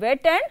is wet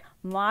and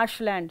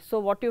marshland. So,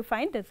 what you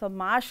find is a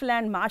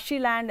marshland, marshy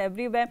land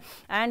everywhere,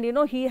 and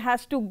he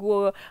has to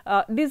go,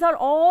 these are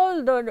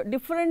all the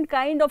different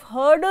kind of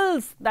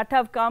hurdles that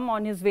have come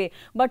on his way,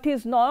 but he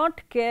is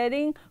not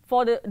caring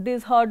for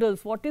these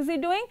hurdles. What is he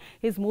doing?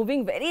 He is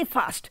moving very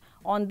fast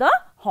on the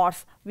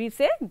horse. We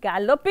say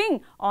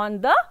galloping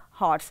on the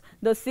horse.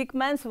 The sick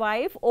man's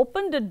wife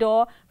opened the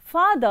door.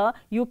 Father,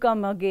 you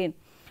come again.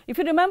 If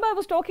you remember, I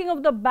was talking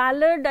of the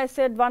ballad. I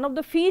said one of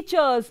the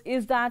features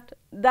is that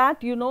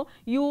you know,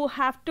 you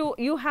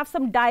have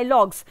some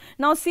dialogues.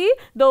 Now see,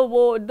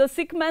 the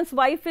sick man's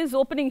wife is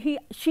opening.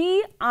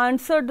 She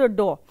answered the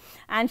door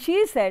and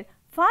she said,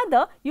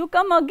 Father, you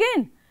come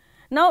again.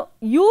 Now,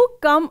 you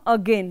come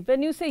again.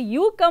 When you say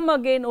you come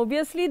again,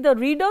 obviously the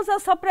readers are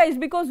surprised,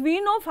 because we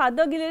know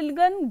Father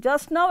Gilligan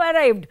just now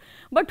arrived.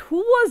 But who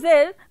was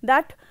there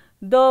that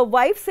the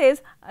wife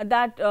says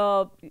that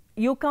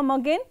you come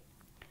again?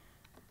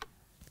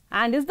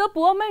 And is the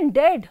poor man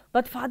dead?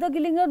 But Father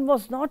Gilligan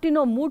was not in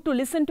a mood to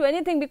listen to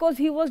anything, because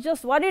he was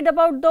just worried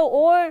about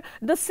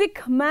the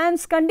sick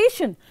man's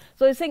condition.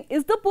 So he is saying,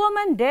 is the poor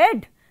man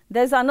dead?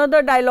 There is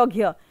another dialogue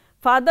here.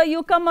 Father,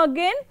 you come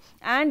again,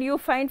 and you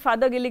find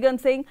Father Gilligan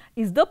saying,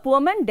 is the poor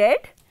man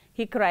dead?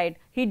 He cried,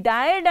 he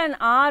died an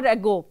hour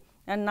ago.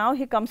 And now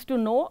he comes to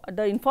know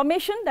the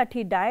information that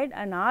he died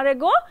an hour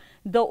ago.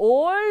 The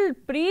old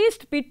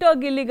priest Peter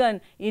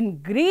Gilligan in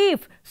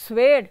grief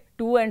swayed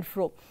to and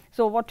fro.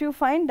 So, what you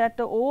find that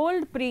the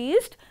old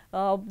priest,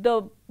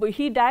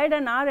 he died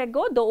an hour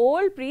ago, the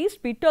old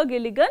priest Peter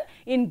Gilligan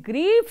in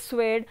grief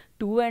swayed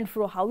to and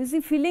fro. How is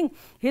he feeling?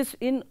 He is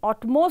in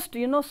utmost,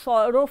 you know,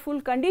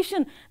 sorrowful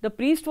condition. The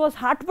priest was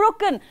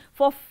heartbroken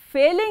for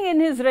failing in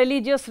his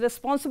religious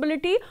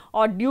responsibility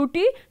or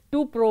duty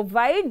to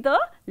provide the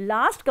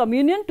last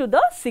communion to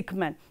the sick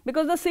man,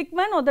 because the sick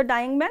man or the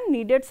dying man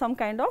needed some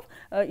kind of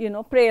you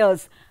know,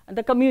 prayers,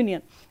 the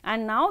communion.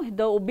 And now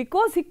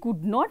because he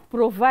could not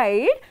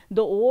provide,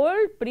 the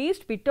old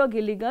priest Peter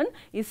Gilligan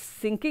is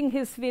sinking,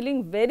 his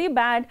feeling very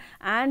bad,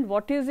 and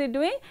what is he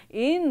doing?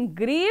 In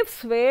grief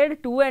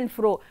swayed to and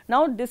fro.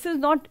 Now this is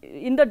not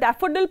in the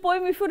daffodil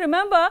poem, if you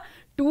remember,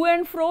 to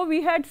and fro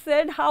we had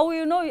said how,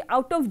 you know,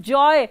 out of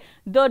joy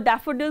the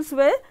daffodils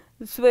were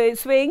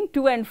swaying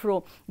to and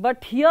fro.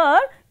 But here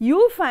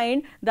you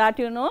find that,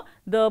 you know,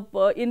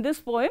 in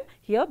this poem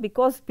here,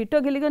 because Peter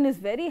Gilligan is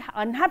very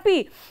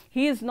unhappy,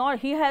 he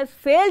has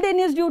failed in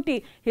his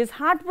duty, he is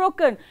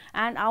heartbroken,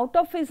 and out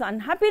of his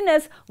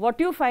unhappiness, what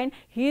you find,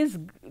 he is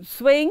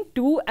swaying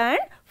to and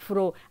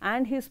fro,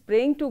 and he is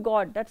praying to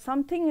God that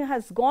something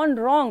has gone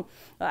wrong,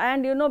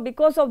 and you know,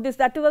 because of this,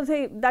 that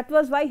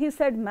was why he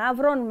said,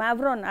 Mavron,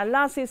 Mavron.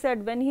 Alas, he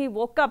said, when he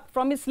woke up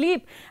from his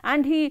sleep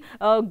and he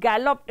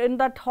galloped in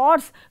that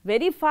horse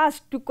very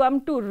fast to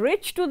come to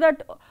reach to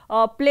that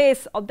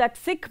place of that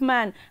sick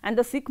man, and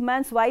the sick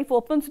man's wife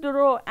opens the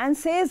door and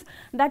says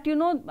that, you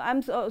know,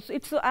 I'm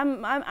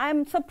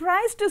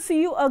surprised to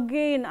see you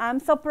again. I'm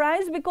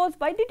surprised because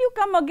why did you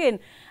come again?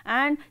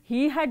 And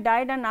he had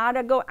died an hour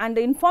ago, and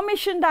the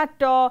information that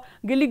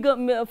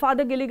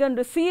Father Gilligan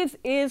receives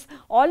is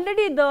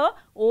already the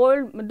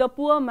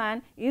poor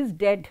man is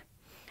dead.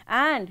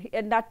 And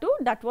that too,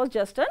 that was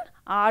just an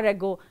hour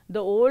ago.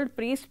 The old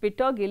priest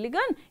Peter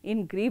Gilligan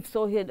in grief.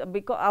 So he,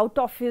 because out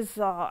of his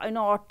you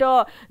know,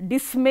 utter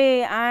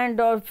dismay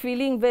and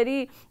feeling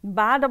very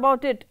bad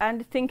about it,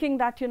 and thinking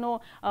that, you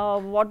know,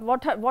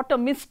 what a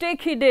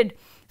mistake he did.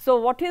 So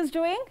what he is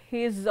doing?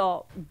 He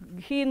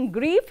in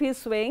grief, he is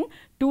swaying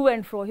to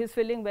and fro. He is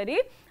feeling very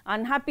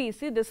unhappy.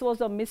 See, this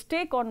was a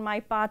mistake on my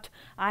part.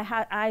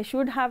 I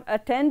should have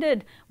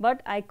attended,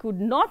 but I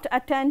could not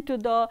attend to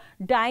the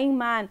dying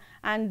man,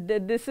 and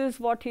this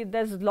is what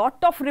there's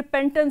lot of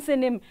repentance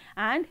in him,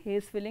 and he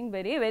is feeling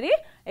very, very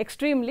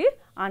extremely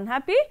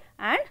unhappy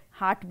and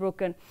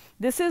heartbroken.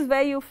 This is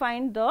where you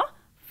find the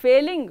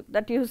failing,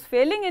 that he was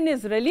failing in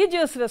his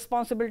religious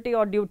responsibility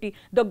or duty.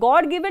 The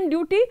God given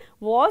duty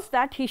was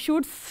that he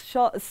should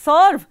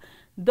serve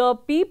the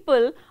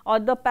people or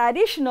the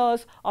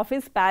parishioners of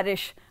his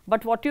parish.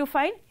 But what you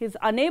find? He is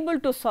unable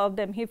to serve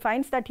them. He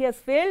finds that he has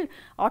failed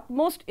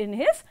utmost in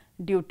his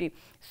duty.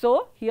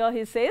 So here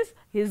he says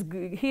he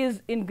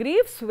is in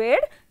grief swayed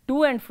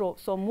to and fro.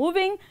 So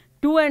moving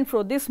to and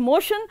fro, this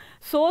motion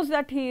shows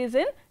that he is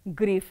in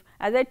grief.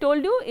 As I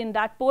told you in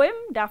that poem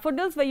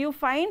Daffodils, where you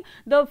find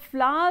the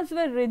flowers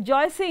were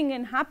rejoicing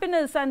in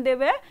happiness and they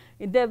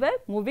were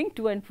moving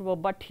to and fro.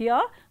 But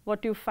here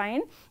what you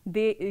find,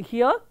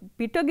 here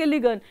Peter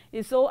Gilligan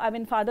is so, I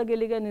mean Father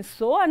Gilligan is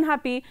so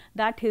unhappy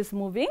that he is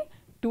moving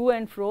to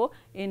and fro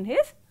in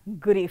his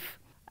grief.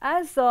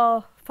 As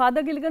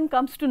Father Gilligan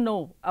comes to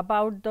know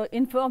about the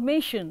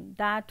information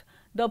that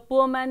the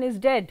poor man is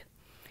dead,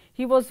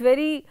 he was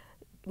very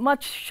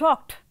much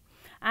shocked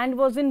and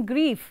was in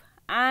grief,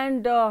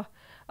 and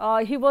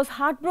he was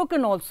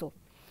heartbroken also.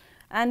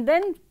 And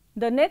then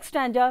the next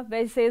stanza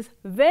where he says,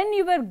 when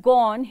you were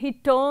gone, he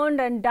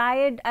turned and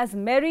died as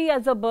merry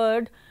as a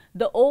bird.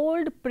 The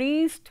old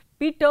priest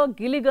Peter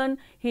Gilligan,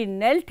 he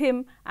knelt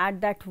him at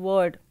that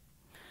word.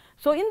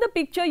 So in the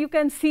picture you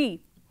can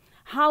see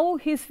how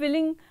he is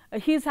feeling,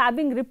 he is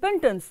having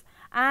repentance,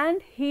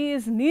 and he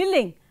is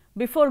kneeling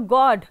before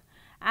God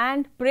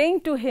and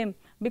praying to him,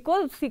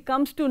 because he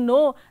comes to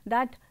know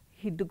that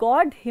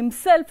God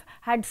himself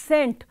had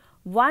sent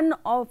one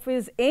of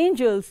his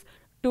angels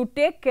to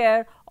take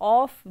care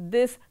of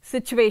this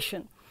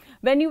situation.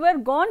 When you were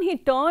gone, he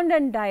turned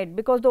and died,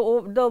 because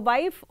the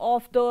wife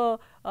of the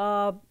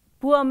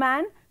poor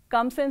man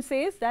comes and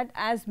says that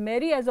as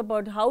merry as a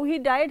bird. How he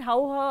died,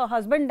 how her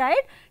husband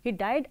died? He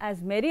died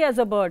as merry as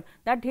a bird,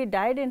 that he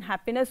died in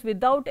happiness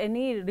without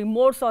any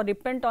remorse or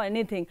repent or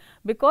anything,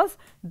 because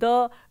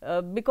the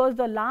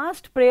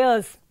last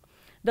prayers,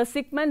 the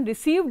sick man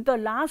received the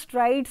last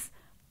rites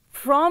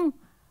from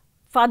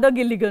Father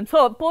Gilligan.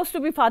 So, supposed to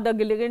be Father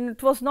Gilligan,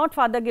 it was not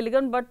Father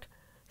Gilligan, but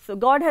so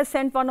God has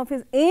sent one of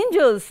his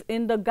angels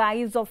in the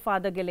guise of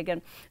Father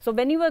Gilligan. So,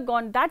 when you were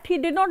gone, that he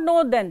did not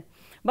know then,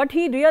 but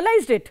he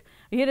realized it.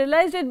 He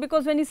realized it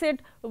because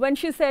when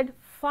she said,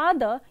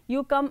 Father,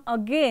 you come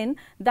again,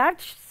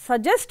 that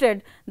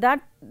suggested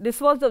that this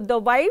was the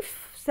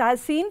wife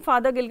has seen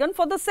Father Gilligan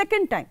for the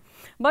second time.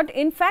 But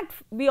in fact,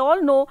 we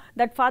all know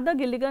that Father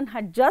Gilligan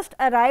had just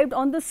arrived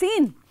on the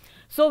scene.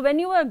 So, when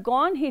you were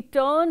gone, he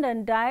turned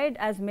and died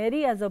as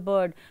merry as a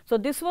bird. So,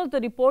 this was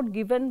the report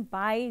given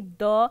by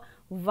the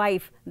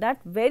wife, that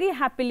very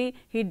happily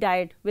he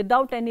died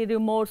without any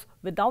remorse,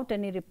 without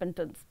any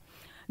repentance.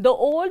 The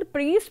old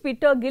priest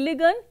Peter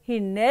Gilligan, he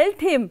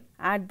knelt him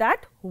at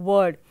that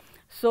word.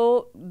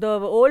 So, the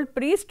old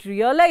priest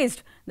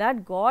realized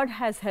that God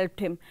has helped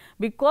him.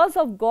 Because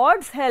of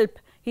God's help,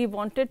 he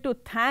wanted to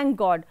thank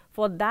God.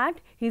 For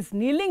that, he is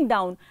kneeling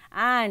down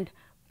and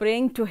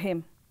praying to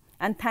him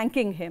and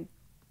thanking him.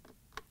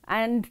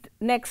 And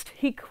next,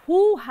 he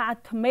who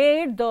hath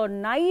made the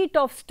night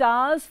of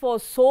stars for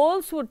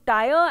souls who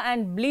tire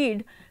and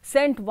bleed,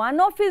 sent one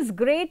of his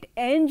great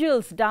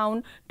angels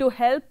down to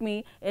help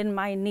me in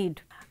my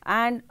need.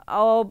 And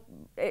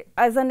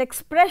as an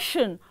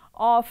expression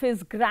of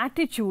his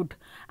gratitude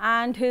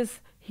and his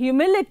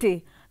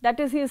humility, that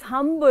is, he is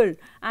humble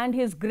and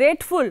he is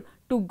grateful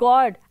to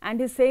God, and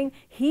he is saying,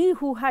 he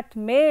who hath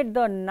made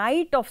the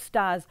night of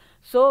stars.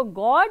 So,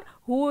 God,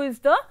 who is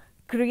the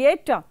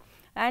creator,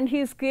 and he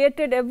has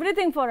created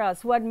everything for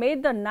us, who had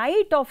made the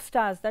night of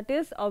stars, that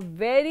is a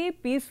very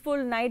peaceful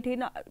night.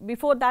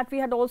 Before that, we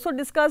had also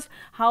discussed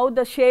how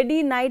the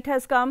shady night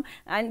has come,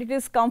 and it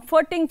is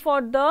comforting for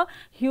the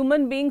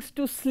human beings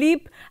to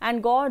sleep,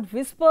 and God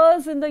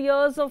whispers in the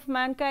ears of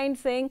mankind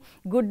saying,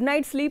 good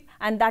night, sleep,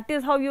 and that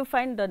is how you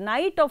find the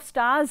night of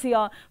stars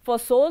here for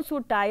souls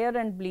who tire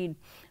and bleed.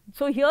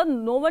 So, here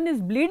no one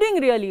is bleeding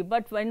really,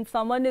 but when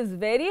someone is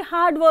very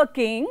hard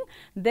working,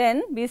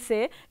 then we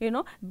say,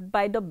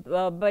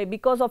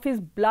 because of his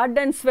blood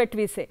and sweat,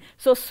 we say.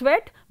 So,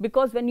 sweat,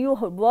 because when you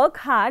work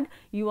hard,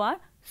 you are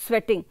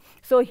sweating.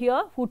 So,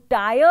 here who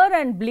tire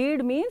and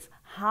bleed means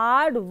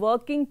hard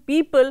working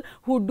people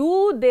who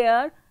do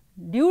their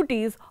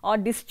duties or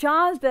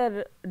discharge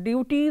their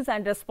duties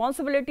and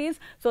responsibilities.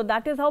 So,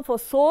 that is how for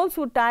souls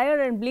who tire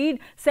and bleed,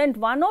 sent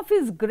one of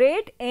his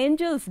great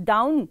angels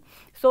down.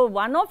 So,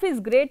 one of his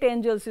great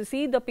angels, you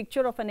see the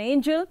picture of an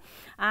angel,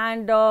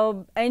 and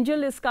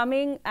angel is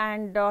coming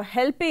and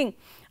helping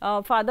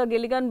Father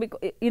Gilligan.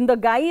 In the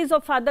guise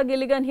of Father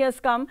Gilligan, he has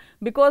come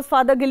because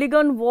Father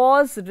Gilligan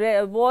was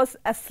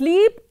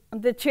asleep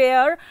the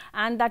chair,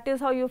 and that is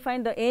how you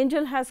find the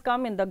angel has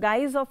come in the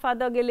guise of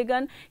Father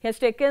Gilligan. He has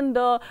taken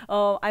the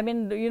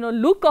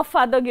look of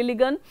Father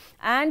Gilligan,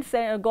 and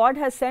God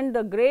has sent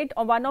the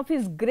one of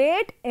his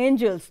great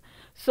angels.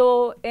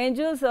 So,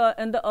 angels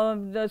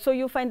so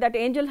you find that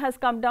angel has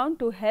come down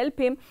to help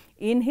him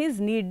in his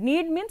need.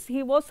 Need means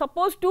he was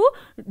supposed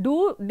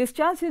to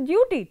discharge his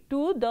duty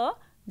to the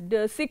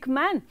sick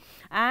man,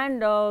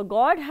 and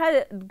God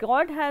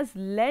has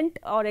lent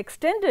or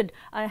extended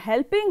a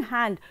helping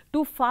hand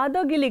to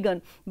Father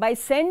Gilligan by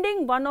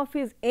sending one of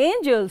his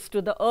angels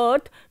to the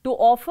earth to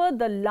offer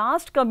the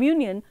last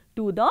communion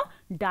to the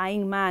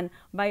dying man.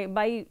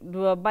 By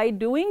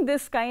doing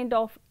this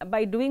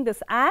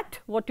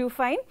act, what you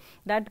find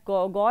that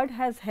God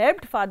has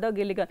helped Father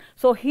Gilligan.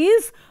 So,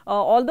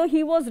 although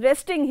he was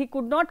resting, he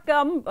could not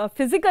come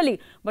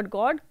physically, but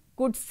God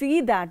could see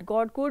that,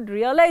 God could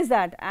realize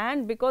that,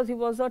 and because he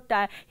was a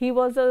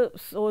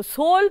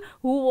soul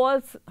who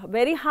was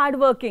very hard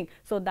working.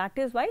 So, that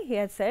is why he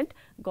has sent,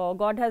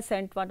 God has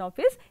sent one of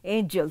his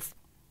angels.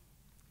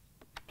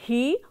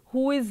 He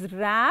who is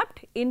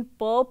wrapped in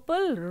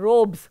purple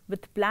robes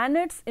with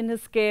planets in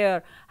his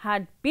care,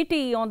 had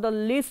pity on the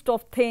list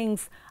of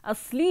things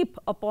asleep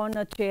upon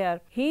a chair.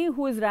 He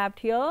who is wrapped,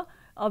 here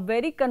a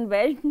very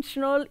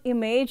conventional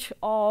image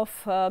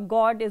of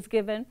God is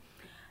given.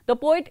 The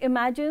poet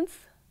imagines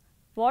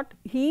what?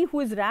 He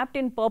who is wrapped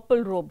in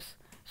purple robes.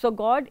 So,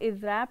 God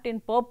is wrapped in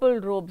purple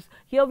robes.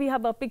 Here we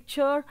have a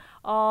picture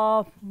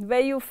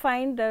where you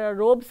find the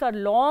robes are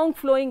long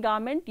flowing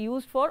garment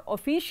used for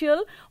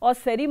official or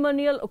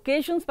ceremonial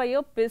occasions by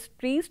a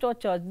priest or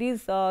church.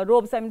 These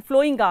robes,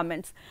 flowing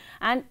garments,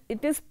 and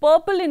it is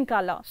purple in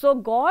color. So,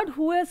 God,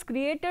 who has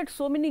created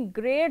so many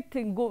great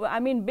things,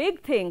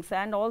 big things,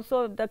 and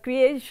also the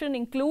creation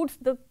includes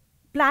the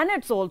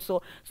planets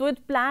also. So,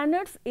 with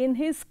planets in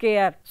his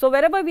care. So,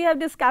 wherever we have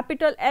this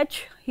capital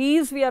H,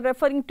 his we are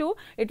referring to,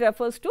 it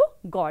refers to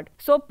God.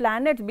 So,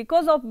 planets,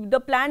 because of the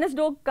planets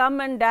don't come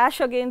and dash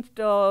against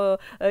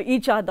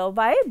each other.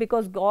 Why?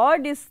 Because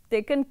God is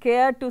taken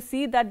care to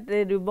see that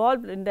they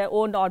revolve in their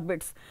own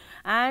orbits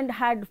and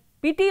had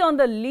pity on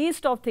the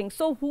least of things.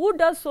 So, who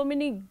does so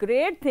many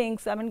great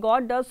things? I mean,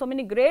 God does so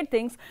many great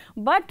things,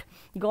 but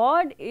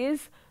God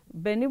is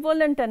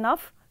benevolent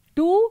enough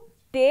to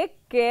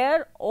take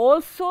care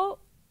also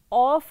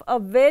of a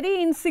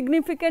very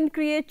insignificant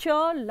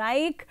creature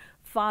like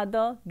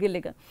Father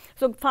Gilligan.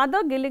 So,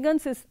 Father Gilligan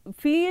is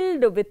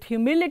filled with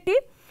humility,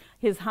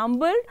 he is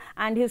humbled,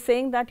 and he is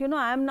saying that, you know,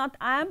 I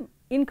am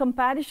in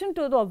comparison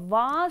to the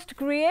vast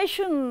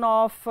creation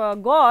of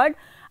God,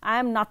 I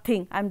am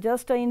nothing, I am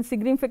just an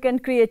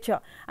insignificant creature,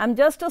 I am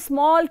just a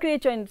small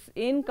creature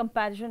in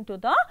comparison to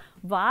the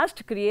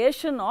vast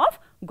creation of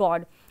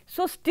God.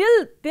 So,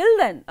 still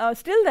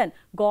then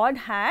God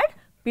had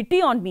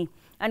pity on me,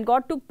 and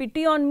God took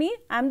pity on me.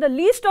 I am the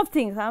least of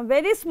things, I am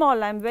very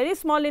small,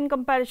 in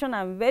comparison,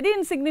 I am very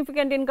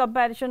insignificant in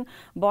comparison,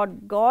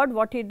 but God,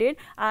 what he did,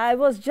 I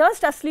was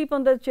just asleep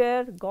on the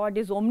chair. God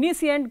is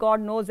omniscient, God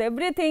knows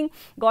everything,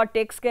 God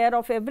takes care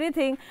of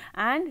everything,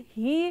 and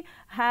he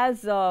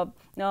has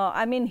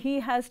he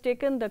has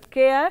taken the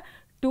care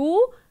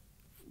to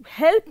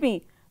help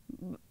me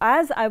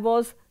as I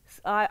was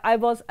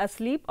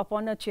asleep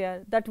upon a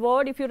chair. That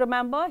word, if you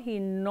remember, he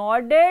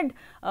nodded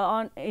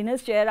in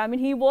his chair. I mean,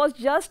 he was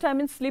just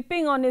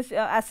sleeping on his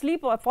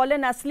asleep, or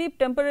fallen asleep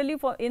temporarily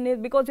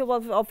because he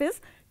was of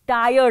his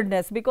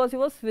tiredness, because he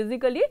was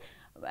physically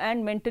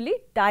and mentally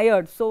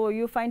tired. So,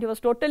 you find he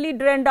was totally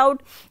drained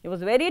out, he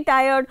was very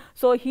tired.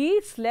 So, he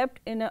slept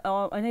in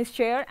his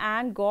chair,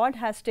 and God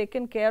has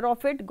taken care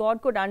of it.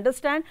 God could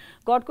understand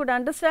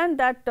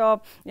that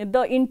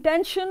the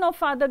intention of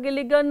Father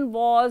Gilligan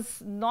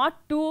was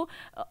not to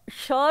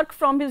shirk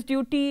from his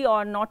duty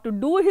or not to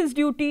do his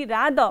duty,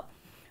 rather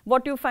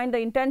what you find, the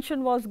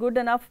intention was good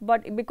enough,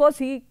 but because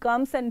he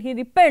comes and he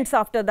repents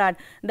after that,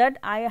 that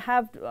I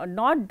have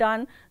not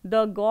done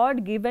the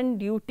God given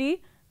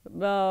duty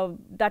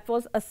that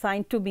was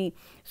assigned to me.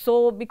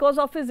 So, because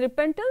of his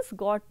repentance,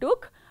 God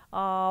took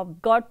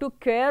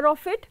care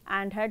of it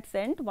and had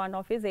sent one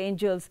of his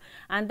angels,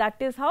 and that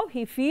is how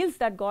he feels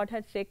that God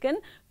has taken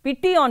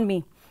pity on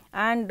me,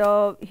 and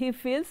he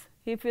feels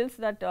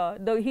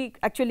that he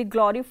actually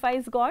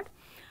glorifies God.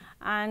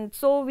 And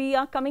so, we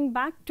are coming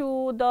back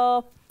to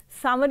the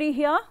summary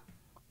here,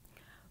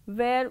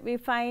 where we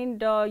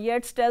find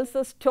Yeats tells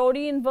a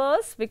story in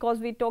verse, because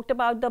we talked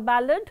about the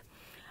ballad.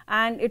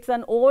 And it is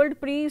an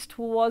old priest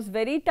who was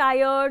very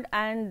tired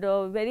and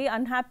very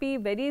unhappy,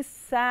 very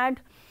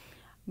sad,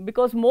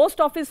 because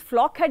most of his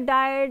flock had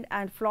died,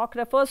 and flock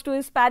refers to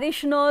his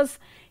parishioners.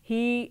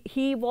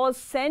 He was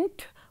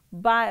sent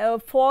by a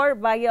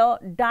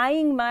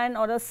dying man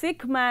or a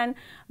sick man,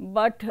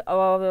 but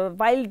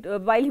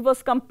while he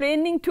was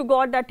complaining to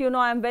God that, you know,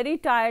 I am very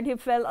tired, he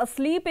fell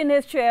asleep in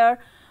his chair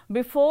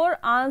before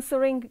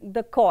answering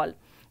the call.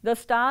 The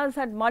stars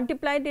had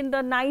multiplied in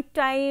the night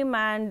time,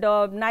 and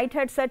night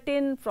had set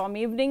in. From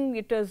evening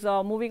it is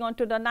moving on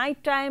to the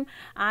night time,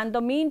 and the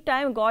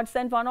meantime God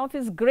sent one of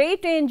his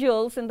great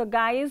angels in the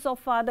guise of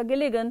Father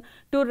Gilligan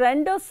to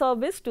render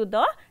service to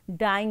the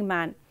dying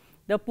man.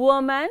 The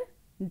poor man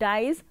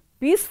dies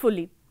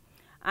peacefully,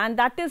 and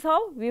that is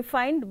how we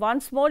find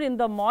once more in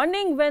the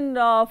morning when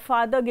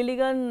Father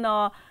Gilligan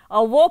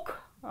awoke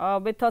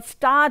with a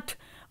start.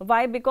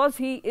 Why? Because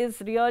he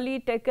is really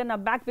taken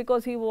aback,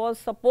 because he was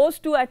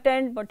supposed to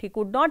attend, but he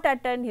could not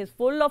attend. He is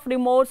full of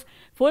remorse,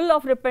 full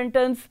of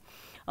repentance,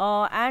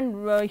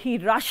 and he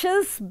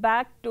rushes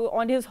back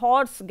on his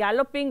horse,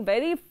 galloping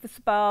very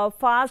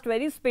fast,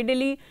 very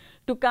speedily,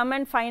 to come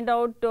and find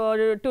out,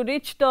 to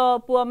reach the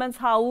poor man's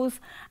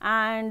house,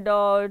 and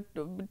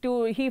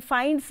he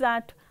finds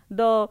that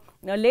the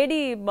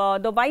lady,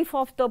 the wife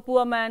of the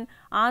poor man,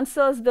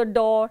 answers the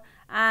door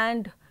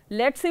and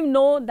lets him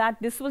know that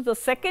this was the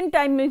second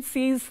time he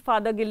sees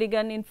Father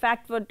Gilligan. In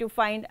fact, what you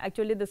find,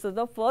 actually this is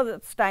the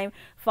first time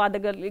Father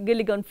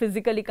Gilligan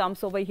physically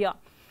comes over here.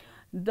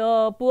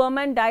 The poor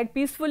man died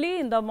peacefully.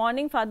 In the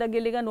morning, Father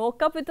Gilligan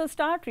woke up with a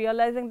start,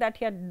 realizing that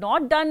he had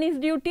not done his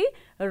duty,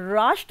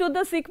 rushed to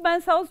the sick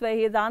man's house, where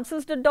he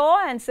answers the door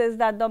and says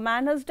that the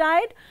man has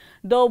died.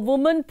 The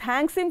woman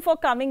thanks him for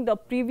coming the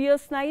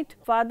previous night.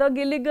 Father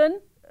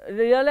Gilligan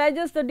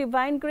realizes the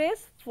divine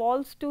grace,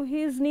 falls to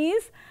his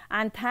knees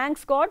and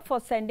thanks God for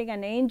sending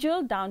an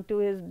angel down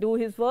to do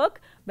his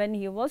work when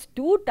he was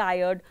too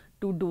tired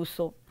to do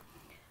so.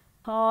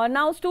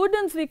 Now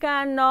students, we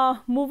can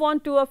move on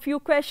to a few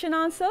question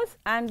answers,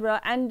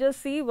 and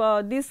just see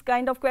these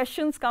kind of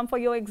questions come for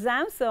your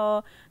exams.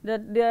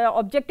 They are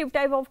objective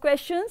type of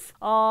questions.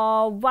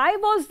 Why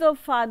was the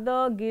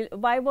Father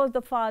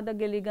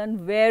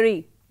Gilligan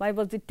weary? Why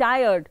was he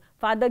tired?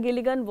 Father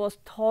Gilligan was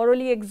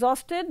thoroughly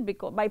exhausted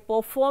by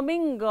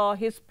performing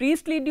his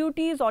priestly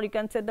duties, or you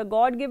can say the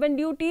God given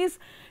duties,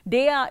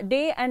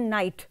 day and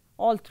night.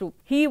 all through.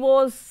 He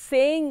was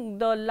saying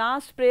the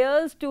last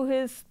prayers to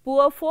his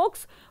poor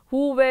folks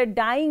who were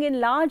dying in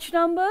large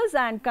numbers,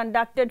 and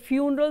conducted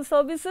funeral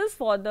services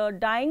for the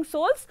dying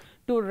souls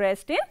to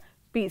rest in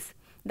peace.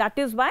 That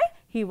is why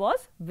he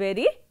was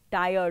very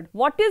tired.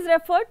 What is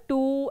referred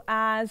to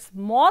as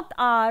moth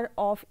hour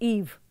of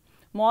eve?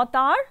 Moth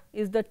hour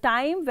is the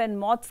time when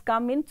moths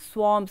come in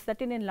swarms,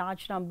 that in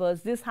large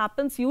numbers. This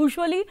happens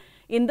usually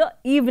in the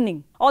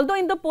evening. Although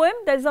in the poem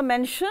there is a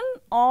mention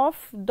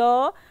of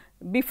the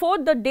before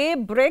the day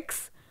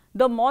breaks,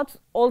 the moths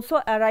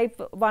also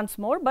arrive once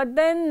more, but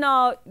then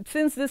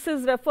since this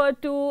is referred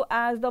to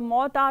as the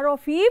moth hour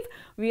of eve,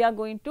 we are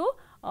going to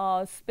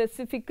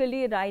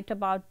specifically write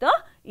about the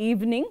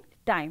evening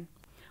time.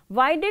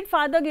 Why did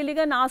Father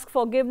Gilligan ask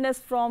forgiveness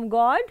from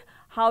God?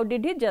 How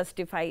did he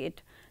justify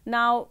it?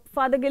 Now,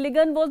 Father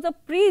Gilligan was the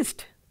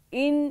priest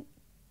in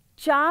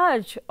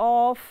charge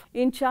of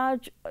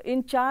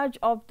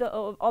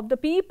the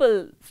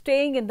people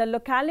staying in the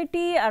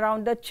locality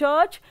around the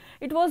church.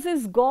 It was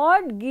his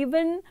God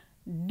given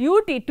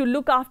duty to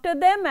look after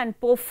them and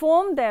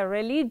perform their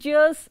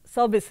religious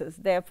services.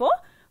 Therefore,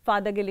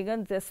 Father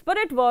Gilligan's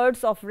desperate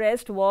words of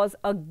rest was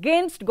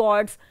against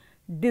God's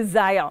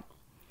desire.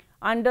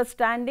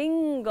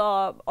 Understanding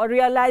or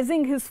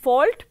realizing his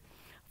fault,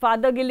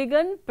 Father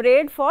Gilligan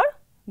prayed for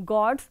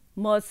God's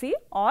mercy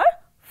or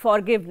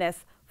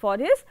forgiveness for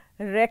his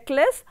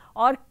reckless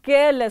or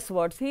careless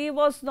words. He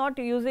was not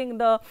using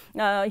the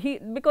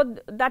because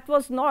that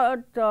was not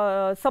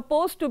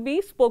supposed to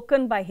be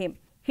spoken by him.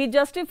 He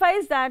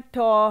justifies that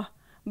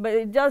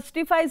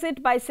justifies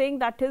it by saying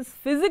that his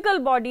physical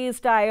body is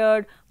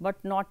tired,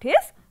 but not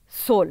his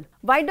soul.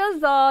 Why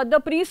does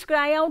the priest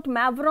cry out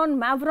Mavron,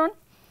 Mavron?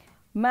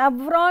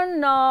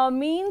 Mavron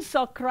means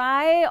a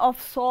cry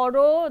of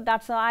sorrow.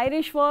 That's an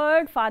Irish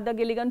word. Father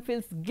Gilligan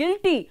feels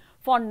guilty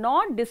for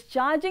not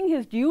discharging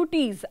his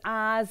duties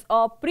as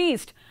a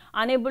priest,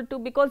 unable to,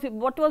 because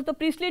what was the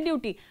priestly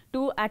duty?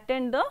 To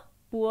attend the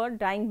poor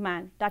dying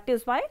man. That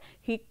is why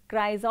he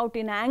cries out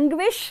in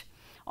anguish,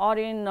 or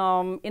in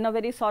a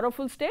very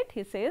sorrowful state.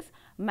 He says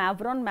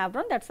Mavron,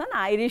 Mavron. That's an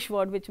Irish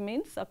word which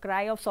means a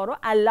cry of sorrow.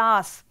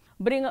 Alas!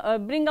 Bring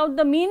out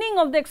the meaning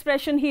of the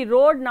expression, he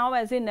rode now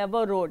as he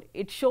never rode.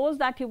 It shows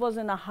that he was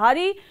in a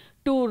hurry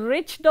to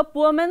reach the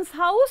poor man's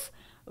house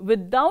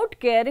without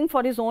caring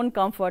for his own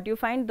comfort. You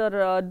find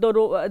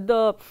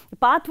the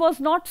path was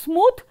not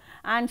smooth,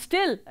 and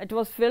still it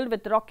was filled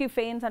with rocky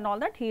fanes and all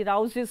that. He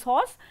roused his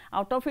horse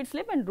out of its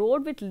sleep and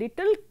rode with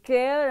little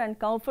care and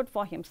comfort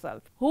for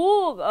himself.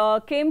 Who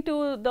came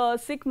to the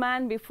sick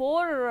man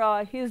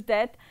before his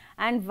death,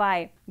 and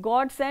why?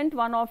 God sent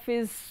one of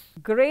his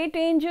great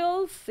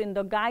angels in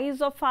the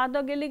guise of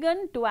Father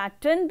Gilligan to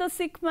attend the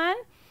sick man.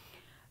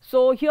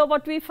 So here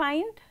what we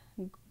find,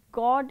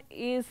 God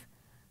is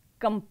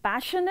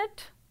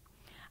compassionate,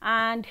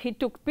 and he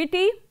took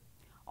pity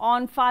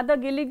on Father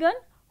Gilligan,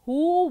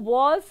 who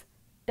was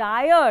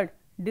tired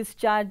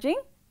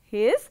discharging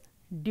his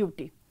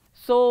duty.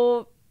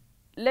 So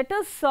let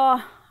us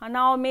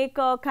now make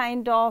a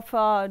kind of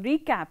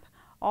recap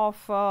of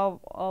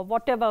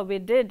whatever we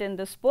did in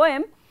this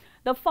poem.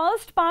 The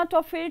first part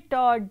of it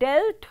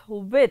dealt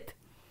with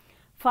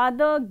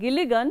Father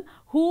Gilligan,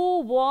 who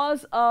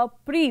was a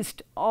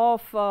priest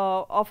of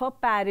a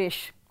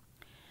parish.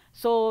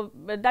 So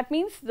that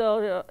means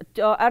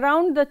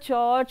around the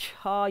church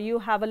you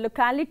have a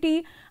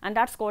locality, and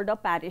that's called a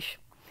parish,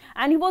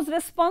 and he was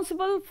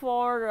responsible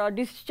for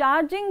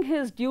discharging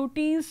his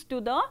duties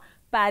to the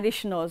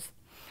parishioners,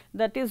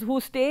 that is,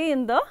 who stay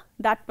in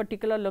that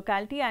particular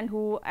locality and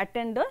who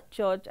attend the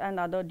church and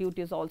other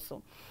duties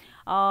also.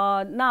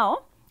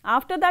 Now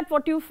after that,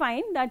 what you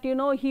find that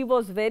he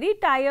was very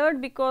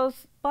tired,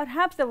 because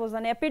perhaps there was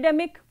an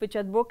epidemic which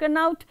had broken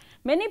out.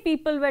 Many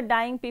people were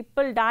dying.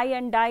 People die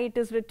and die, it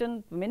is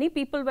written. Many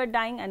people were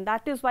dying, and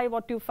that is why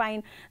what you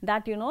find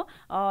that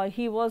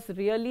he was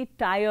really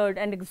tired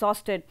and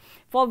exhausted,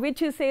 for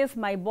which he says,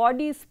 my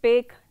body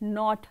spake,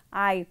 not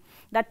I.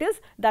 That is,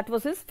 that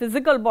was his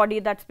physical body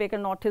that spake,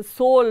 and not his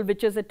soul,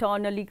 which is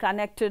eternally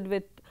connected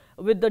with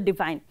the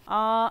divine.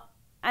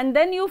 And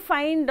then you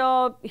find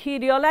he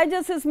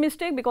realizes his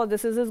mistake, because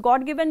this is his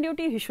God given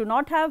duty. He should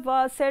not have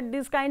said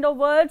these kind of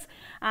words,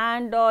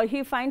 and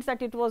he finds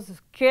that it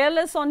was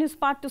careless on his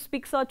part to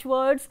speak such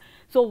words.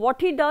 So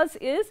what he does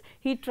is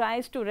he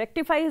tries to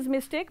rectify his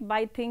mistake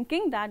by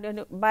thinking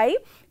that by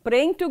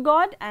praying to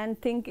God and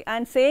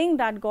saying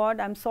that, God,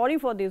 I am sorry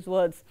for these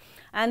words.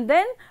 And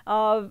then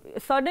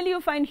suddenly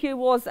you find he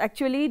was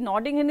actually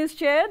nodding in his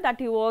chair, that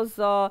he was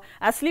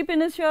asleep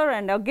in his chair,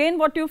 and again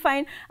what you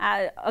find,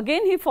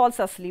 again he falls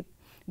asleep.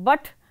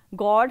 But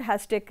God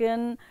has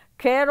taken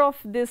care of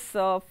this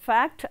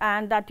fact,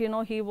 and that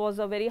he was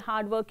a very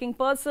hard-working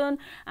person,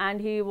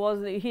 and he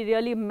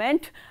really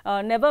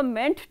never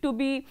meant to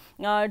be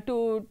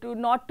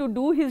not to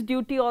do his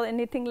duty or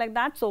anything like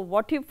that. So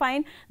what you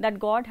find that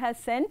God has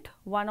sent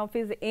one of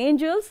his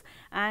angels,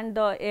 and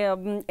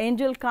the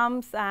angel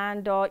comes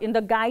and in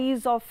the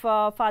guise of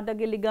Father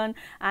Gilligan,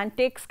 and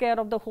takes care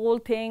of the whole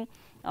thing.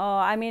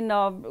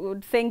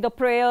 saying the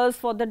prayers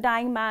for the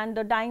dying man.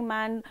 The dying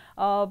man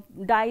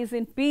dies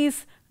in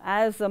peace,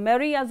 as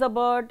merry as a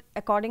bird,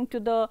 according to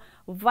the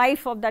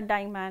wife of that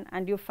dying man,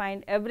 and you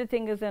find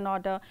everything is in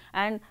order.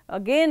 And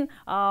again,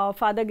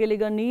 Father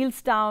Gilligan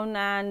kneels down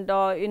and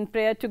in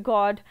prayer to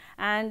God,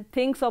 and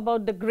thinks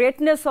about the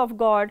greatness of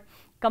God,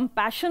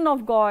 compassion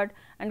of God,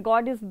 and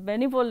God is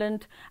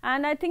benevolent.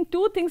 And I think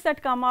two things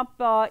that come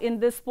up in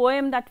this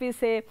poem, that we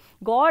say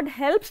God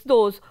helps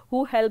those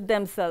who help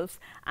themselves,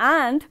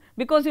 and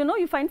because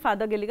you find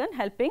Father Gilligan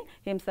helping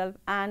himself.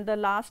 And the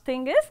last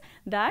thing is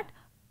that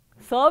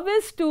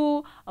service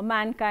to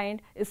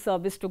mankind is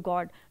service to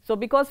God. So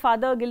because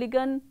Father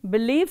Gilligan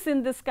believes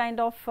in this kind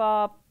of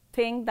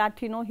thing, that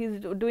he's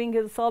doing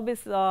his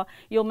service,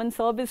 human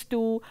service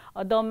to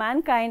the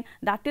mankind,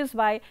 that is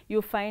why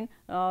you find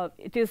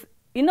it is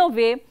in a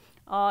way,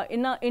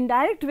 in an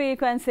indirect way, you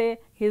can say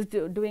he's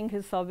doing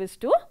his service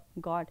to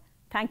God.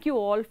 Thank you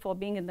all for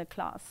being in the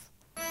class.